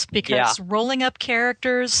 yes, because rolling up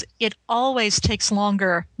characters, it always takes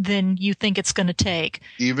longer than you think it's going to take.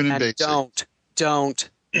 Even in basic.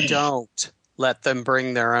 Don't let them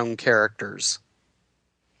bring their own characters.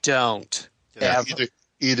 Don't. Yeah,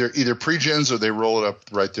 either pre-gens or they roll it up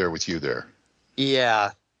right there with you there.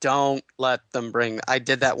 Yeah, don't let them bring. I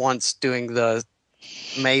did that once doing the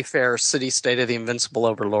Mayfair City State of the Invincible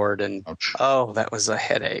Overlord, and that was a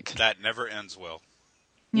headache. That never ends well.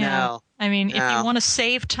 Yeah. No. I mean, if you want to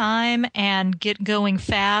save time and get going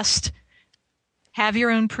fast, have your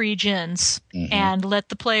own pre-gens and let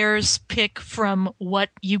the players pick from what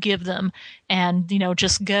you give them and,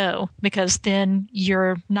 just go, because then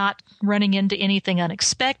you're not running into anything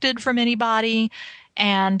unexpected from anybody,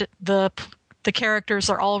 and the the characters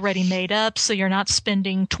are already made up, so you're not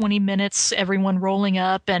spending 20 minutes everyone rolling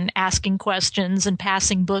up and asking questions and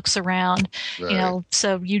passing books around. Right.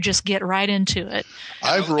 So you just get right into it.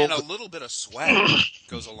 I've rolled and a little bit of swag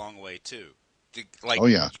goes a long way too. Like, oh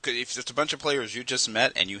yeah, if it's a bunch of players you just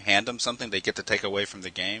met and you hand them something they get to take away from the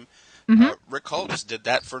game. Rick Hull just did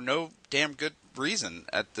that for no damn good reason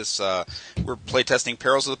at this. We're playtesting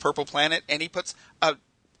Perils of the Purple Planet, and he puts a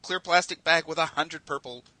clear plastic bag with 100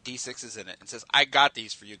 purple D6s in it and says, "I got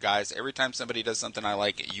these for you guys. Every time somebody does something I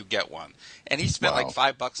like, you get one." And he spent like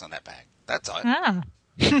 $5 on that bag. That's all.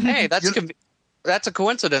 Hey, that's a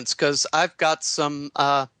coincidence because I've got some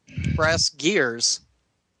brass gears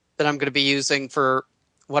that I'm going to be using for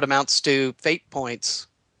what amounts to fate points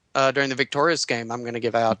during the Victorious game. I'm going to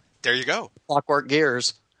give out. There you go. Clockwork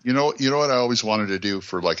gears. You know what I always wanted to do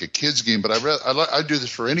for like a kids game, but I do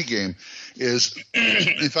this for any game, is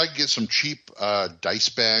if I could get some cheap dice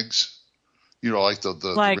bags, like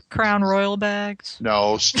the Crown Royal bags.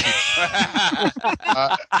 No, it's cheap.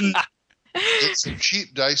 It's some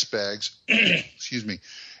cheap dice bags. Excuse me,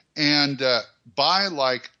 and buy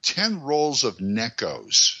like 10 rolls of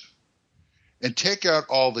Neckos, and take out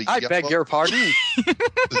all the. I beg your pardon.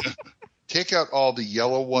 Take out all the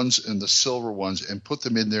yellow ones and the silver ones and put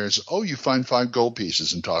them in there as, you find 5 gold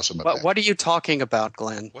pieces and toss them in. What are you talking about,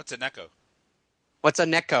 Glenn? What's a Necco? What's a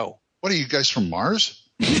Necco? What are you guys from Mars?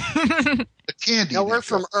 A candy. No, we're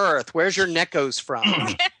from Earth. Where's your Neckos from?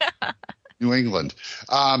 New England.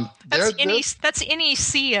 That's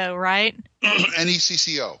NECO, right?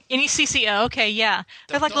 NECCO. NECCO, okay, yeah.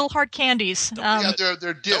 They're like little hard candies. Yeah,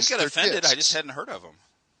 they're discs. Don't get offended. Discs. I just hadn't heard of them.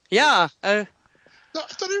 Yeah. No, I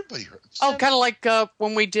thought everybody heard. Oh, kind of like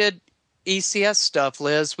when we did ECS stuff,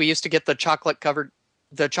 Liz. We used to get the chocolate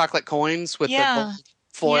coins with the gold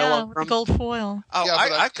foil. Yeah, with the gold foil. Oh, yeah,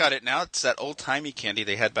 I've got it now. It's that old-timey candy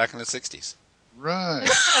they had back in the 60s. Right.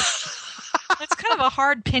 It's kind of a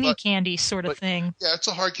hard penny candy sort of thing. Yeah, it's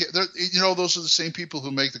a hard candy. Those are the same people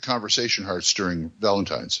who make the conversation hearts during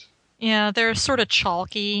Valentine's. Yeah, they're sort of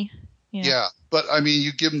chalky. Yeah, but I mean,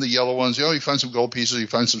 you give them the yellow ones. You find some gold pieces. You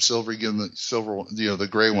find some silver. You give them the silver, the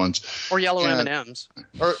gray ones, or yellow M&Ms.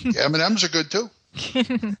 Or M&Ms are good too.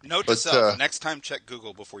 Note to self: next time, check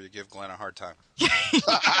Google before you give Glenn a hard time.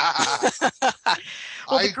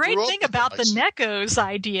 Well, the great thing about the Neckos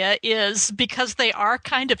idea is because they are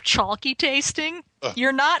kind of chalky tasting,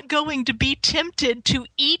 you're not going to be tempted to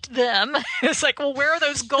eat them. It's like, well, where are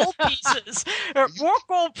those gold pieces? What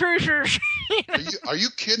gold pieces? Are you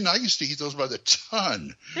kidding? I used to eat those by the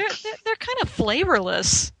ton. They're kind of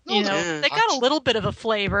flavorless. They got a little bit of a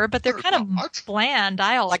flavor, but they're kind of bland.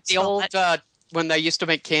 I like the old when they used to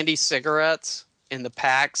make candy cigarettes in the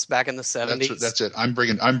packs back in the 70s. That's it. I'm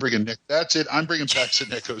bringing Nick. That's it. I'm bringing packs of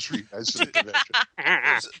Neckos for you guys to the convention.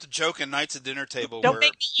 There's the joke in Knights at Dinner Table. Don't where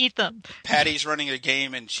make me eat them. Patty's running a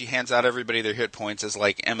game and she hands out everybody their hit points as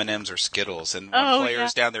like M&Ms or Skittles, and one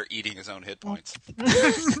player's down there eating his own hit points.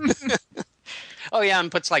 Oh yeah, and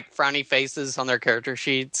puts like frowny faces on their character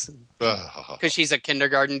sheets because she's a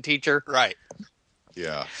kindergarten teacher, right?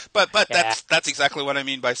 Yeah, but that's exactly what I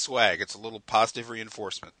mean by swag. It's a little positive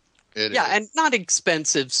reinforcement. It is. And not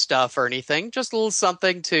expensive stuff or anything. Just a little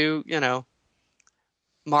something to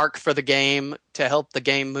mark for the game to help the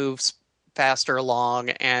game move faster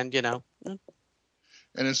along, and and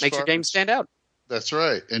makes your game stand out. That's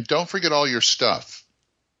right, and don't forget all your stuff.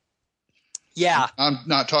 Yeah, I'm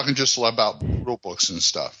not talking just about rule books and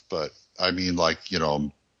stuff, but I mean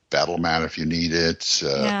Battle Mat if you need it.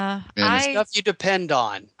 Stuff you depend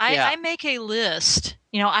on. I make a list.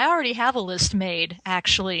 I already have a list made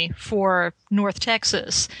actually for North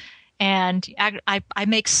Texas, and I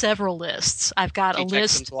make several lists. I've got a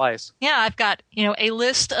list. Twice. Yeah, I've got a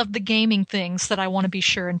list of the gaming things that I want to be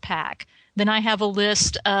sure and pack. Then I have a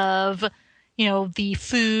list of the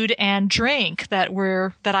food and drink that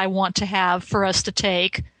I want to have for us to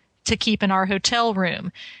take to keep in our hotel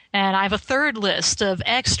room. And I have a third list of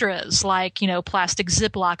extras like, plastic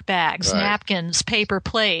Ziploc bags, napkins, paper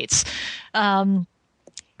plates.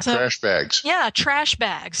 Trash bags. Yeah, trash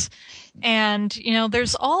bags. And,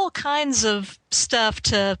 there's all kinds of stuff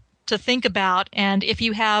to think about. And if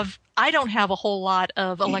you have, I don't have a whole lot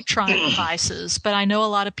of electronic devices, but I know a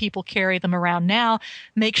lot of people carry them around now.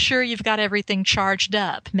 Make sure you've got everything charged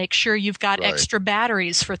up. Make sure you've got extra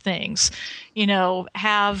batteries for things.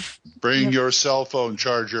 Bring your cell phone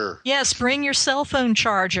charger. Yes, bring your cell phone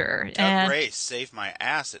charger. Doug Ray saved my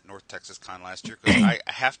ass at North Texas Con last year because I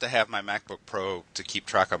have to have my MacBook Pro to keep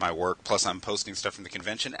track of my work. Plus, I'm posting stuff from the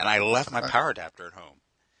convention, and I left my power adapter at home.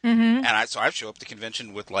 Mm-hmm. And so I show up to the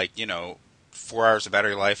convention with 4 hours of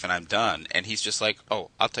battery life and I'm done. And he's just like,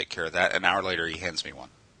 oh, I'll take care of that. An hour later, he hands me one.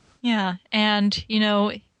 Yeah, and,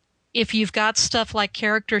 if you've got stuff like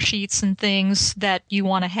character sheets and things that you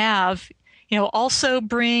want to have, also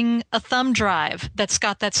bring a thumb drive that's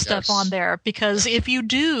got that stuff on there. Because if you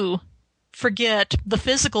do forget the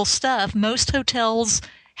physical stuff, most hotels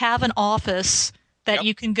have an office that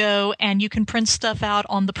you can go and you can print stuff out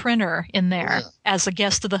on the printer in there as a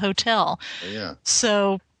guest of the hotel. Yeah.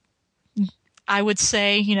 So I would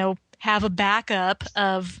say, have a backup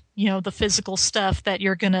of, the physical stuff that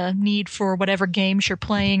you're going to need for whatever games you're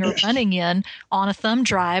playing or running in on a thumb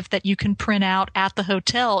drive that you can print out at the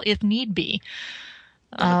hotel if need be.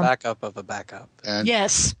 And a backup of a backup. And,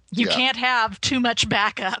 yes, you can't have too much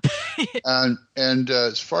backup. and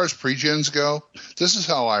as far as pre-gens go, this is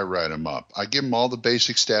how I write them up. I give them all the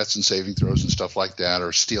basic stats and saving throws and stuff like that,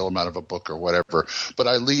 or steal them out of a book or whatever. But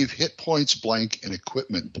I leave hit points blank and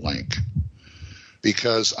equipment blank.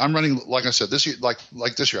 Because I'm running, like I said, this year, like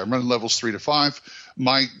this year, I'm running levels 3 to 5.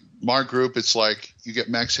 My group, it's like you get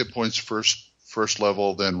max hit points first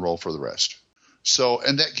level, then roll for the rest. So,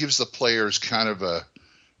 and that gives the players kind of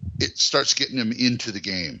it starts getting them into the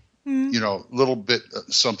game. A little bit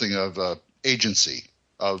something of agency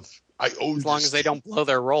of I own. As long as they don't blow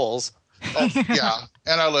their rolls. Oh, yeah,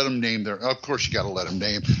 and I let them name of course, you got to let them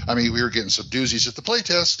name. I mean, we were getting some doozies at the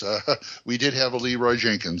playtest. We did have a Leroy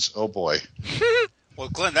Jenkins. Oh boy. Well,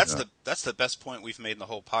 Glenn, that's the best point we've made in the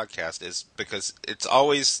whole podcast, is because it's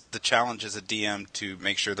always the challenge as a DM to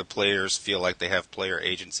make sure the players feel like they have player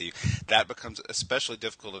agency. That becomes especially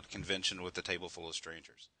difficult at a convention with a table full of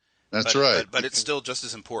strangers. That's right. But it's still just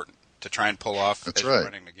as important to try and pull off as you're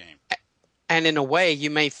running the game. And in a way, you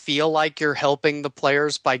may feel like you're helping the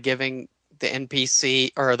players by giving the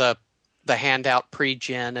NPC or the handout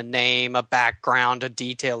pre-gen a name, a background, a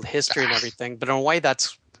detailed history and everything. But in a way,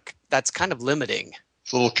 that's kind of limiting.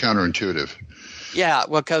 It's a little counterintuitive. Yeah,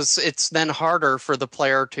 well, because it's then harder for the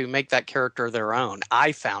player to make that character their own.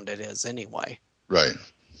 I found it is anyway. Right.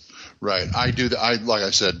 I do that. Like I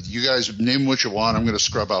said, you guys name what you want. I'm going to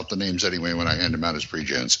scrub out the names anyway when I hand them out as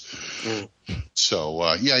pre-gens.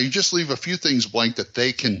 So, you just leave a few things blank that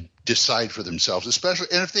they can decide for themselves, especially,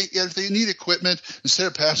 and if they need equipment, instead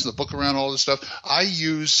of passing the book around, all this stuff,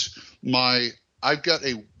 I've got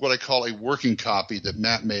what I call a working copy that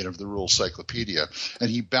Matt made of the Rule Cyclopedia, and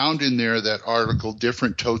he bound in there that article,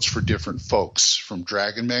 Different Totes for Different Folks, from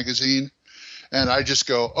Dragon Magazine. And I just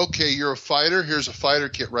go, okay, you're a fighter. Here's a fighter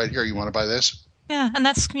kit right here. You want to buy this? Yeah, and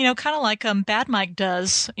that's, kind of like Bad Mike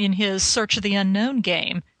does in his Search of the Unknown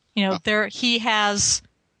game. There he has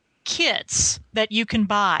kits that you can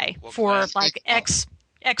buy for like X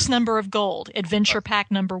number of gold, Adventure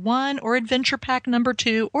Pack number 1 or Adventure Pack number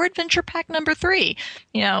 2 or Adventure Pack number 3,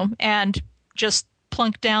 and just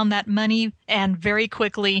plunk down that money, and very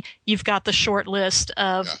quickly you've got the short list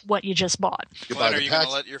of what you just bought. Glenn, are you going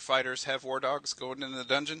to let your fighters have war dogs going into the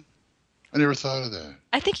dungeon? I never thought of that.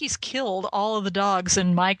 I think he's killed all of the dogs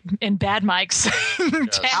in Bad Mike's town.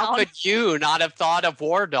 How could you not have thought of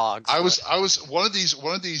war dogs? I was one of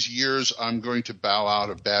these years. I'm going to bow out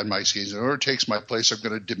of Bad Mike's games. Whoever takes my place, I'm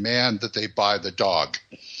going to demand that they buy the dog.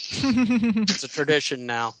 It's a tradition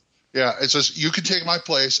now. Yeah, it says you can take my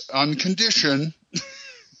place on condition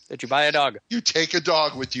that you buy a dog. You take a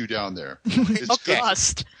dog with you down there. It's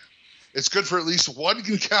good for at least one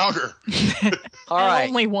encounter. All right.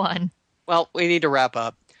 Only one. Well, we need to wrap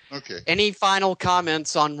up. Okay. Any final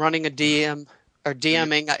comments on running a DM or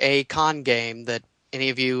DMing a con game that any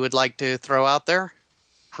of you would like to throw out there?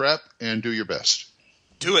 Prep and do your best.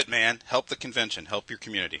 Do it, man. Help the convention. Help your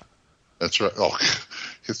community. That's right. Oh,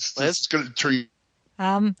 it's going to turn you.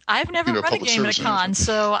 I've never run a game at a con,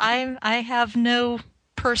 so I have no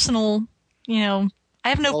personal,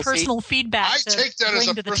 personal feedback. I take that as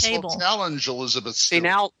a to personal challenge, Elizabeth. See,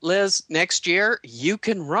 now, Liz, next year you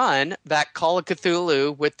can run that Call of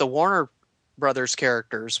Cthulhu with the Warner Brothers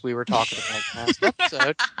characters we were talking about last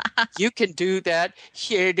episode. You can do that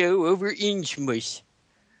Shadow over Innsmouth.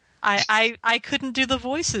 I couldn't do the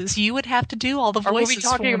voices. You would have to do all the voices. Or were we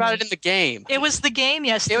talking about it in the game? It was the game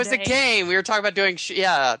yesterday. It was the game. We were talking about doing,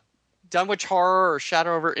 Dunwich Horror or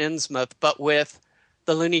Shadow over Innsmouth, but with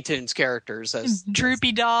the Looney Tunes characters as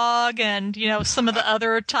Droopy Dog and some of the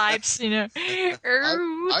other types. Cthulhu.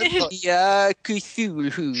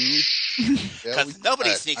 Because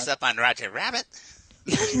nobody sneaks up on Roger Rabbit.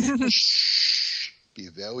 Be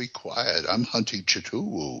very quiet. I'm hunting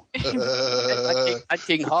Cthulhu.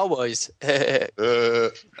 hunting Howes.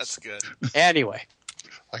 That's good. Anyway.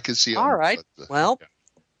 I can see. All right. What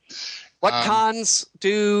cons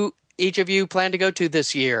do each of you plan to go to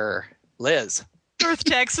this year? Liz. North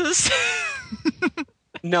Texas.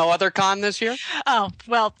 No other con this year? Oh,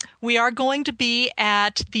 well, we are going to be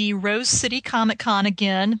at the Rose City Comic Con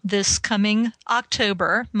again this coming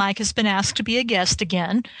October. Mike has been asked to be a guest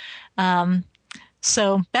again.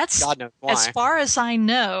 So that's, God knows why. as far as I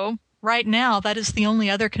know, right now, that is the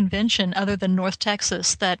only other convention other than North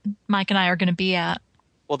Texas that Mike and I are going to be at.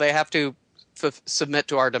 Well, they have to submit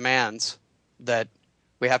to our demands that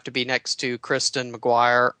we have to be next to Kristen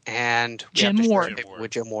McGuire and Jim Ward.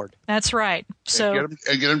 With Jim Ward. That's right. So and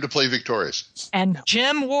get him to play Victorious. And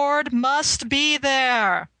Jim Ward must be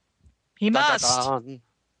there. He must. Dun, dun, dun.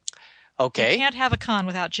 Okay. You can't have a con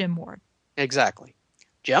without Jim Ward. Exactly.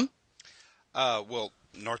 Jim? Well,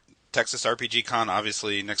 North Texas RPG Con,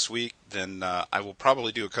 obviously, next week. Then I will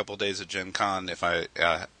probably do a couple days of Gen Con if I'm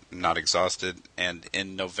not exhausted. And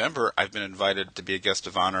in November, I've been invited to be a guest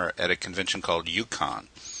of honor at a convention called UConn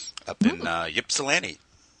up in Ypsilanti.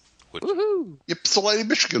 Ypsilanti,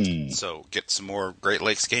 Michigan. So get some more Great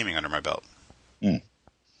Lakes gaming under my belt.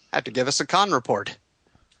 Have to give us a con report.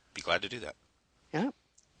 Be glad to do that. Yeah.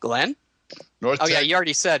 Glenn? Yeah, you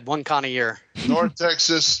already said one con a year. North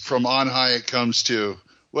Texas, from on high it comes to,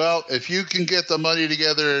 well, if you can get the money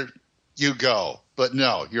together, you go. But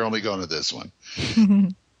no, you're only going to this one.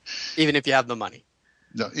 Even if you have the money.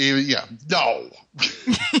 No. I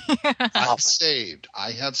have saved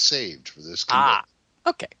for this convention.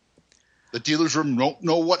 Okay. The dealer's room don't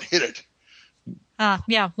know what hit it.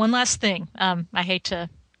 Yeah, one last thing. I hate to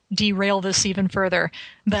derail this even further,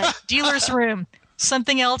 but dealer's room,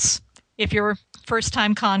 something else. If you're a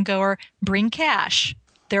first-time con goer, bring cash.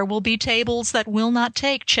 There will be tables that will not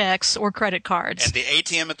take checks or credit cards. And the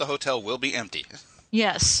ATM at the hotel will be empty.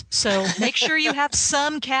 Yes, so make sure you have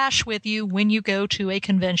some cash with you when you go to a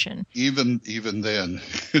convention. Even then,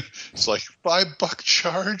 it's like $5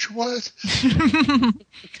 charge. What?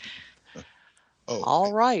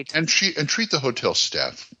 All right. And treat the hotel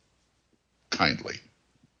staff kindly.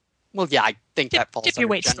 Well, yeah, I think that falls your under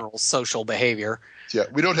waist. general social behavior. Yeah,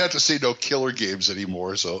 we don't have to say no killer games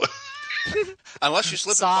anymore. So, unless you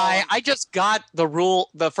slip and fall. I just got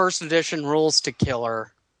the first edition rules to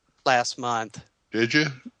Killer last month. Did you?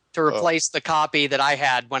 To replace the copy that I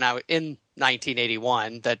had when I was in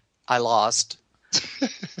 1981 that I lost.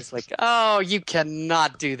 It's like, oh, you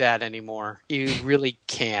cannot do that anymore. You really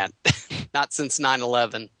can't. Not since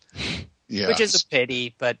 9/11. Yeah. Which is a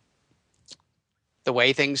pity, but the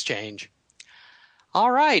way things change. All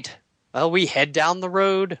right. Well, we head down the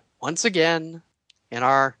road once again in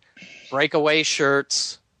our breakaway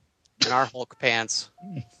shirts and our Hulk pants.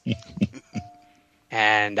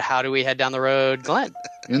 And how do we head down the road, Glenn?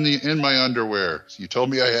 In my underwear. You told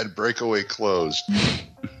me I had breakaway clothes.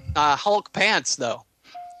 Hulk pants, though.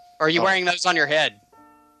 Or are you wearing those on your head?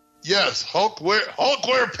 Yes, Hulk wear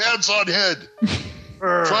pants on head.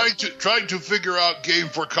 trying to figure out game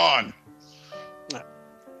for con.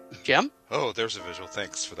 Jim? Oh, there's a visual.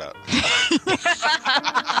 Thanks for that.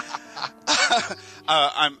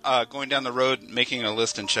 I'm going down the road, making a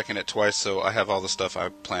list and checking it twice, so I have all the stuff I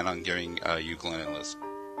plan on giving you, Glenn and Liz,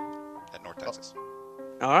 at North Texas.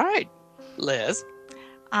 All right. Liz?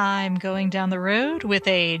 I'm going down the road with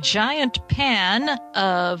a giant pan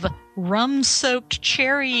of rum-soaked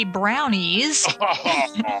cherry brownies. Those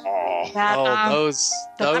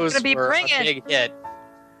I'm gonna be were bringing. a big hit.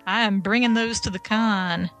 I am bringing those to the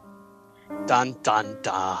con. Dun, dun,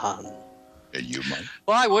 dun. Hey, you might.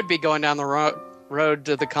 Well, I would be going down the road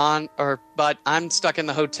to the con, but I'm stuck in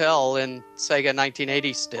the hotel in Sega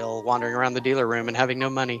 1980 still, wandering around the dealer room and having no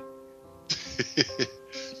money.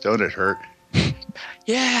 Don't it hurt?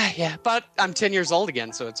 Yeah, but I'm 10 years old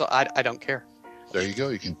again, so I don't care. There you go.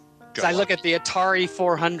 You can go. I look at the Atari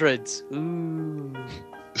 400s. Ooh.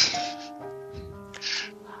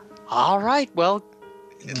 All right, well,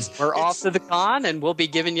 we're off to the con, and we'll be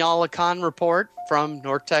giving y'all a con report from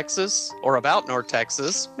North Texas, or about North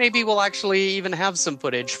Texas. Maybe we'll actually even have some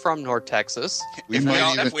footage from North Texas.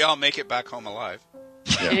 If we all make it back home alive.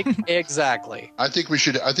 Yeah. Exactly. I think we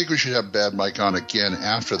should have Bad Mike on again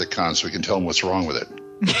after the con so we can tell him what's wrong with it.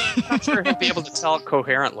 I'm sure he'll be able to tell it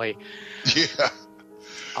coherently. Yeah.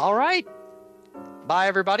 All right. Bye,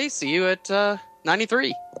 everybody. See you at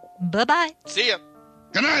 93. Bye-bye. See ya.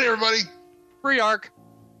 Good night, everybody. Free arc.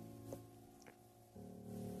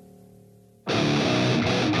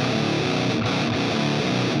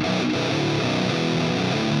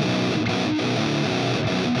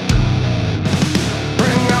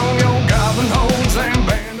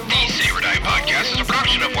 The Saber Die Podcast is a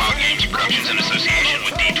production of Wild Games Productions in association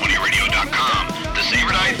with D20Radio.com. The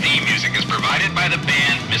Saber Die theme music is provided by the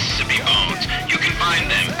band Mississippi Bones. You can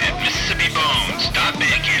find them at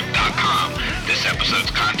MississippiBones.bandcamp.com. This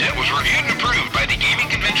episode's content was reviewed and approved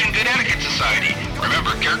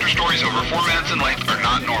stories over 4 minutes in length are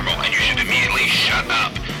not normal, and you should immediately shut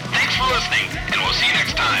up. Thanks for listening, and we'll see you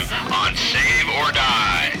next time on Save or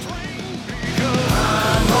Die.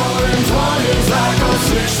 I'm rolling 20s like a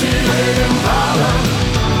 68 Impala.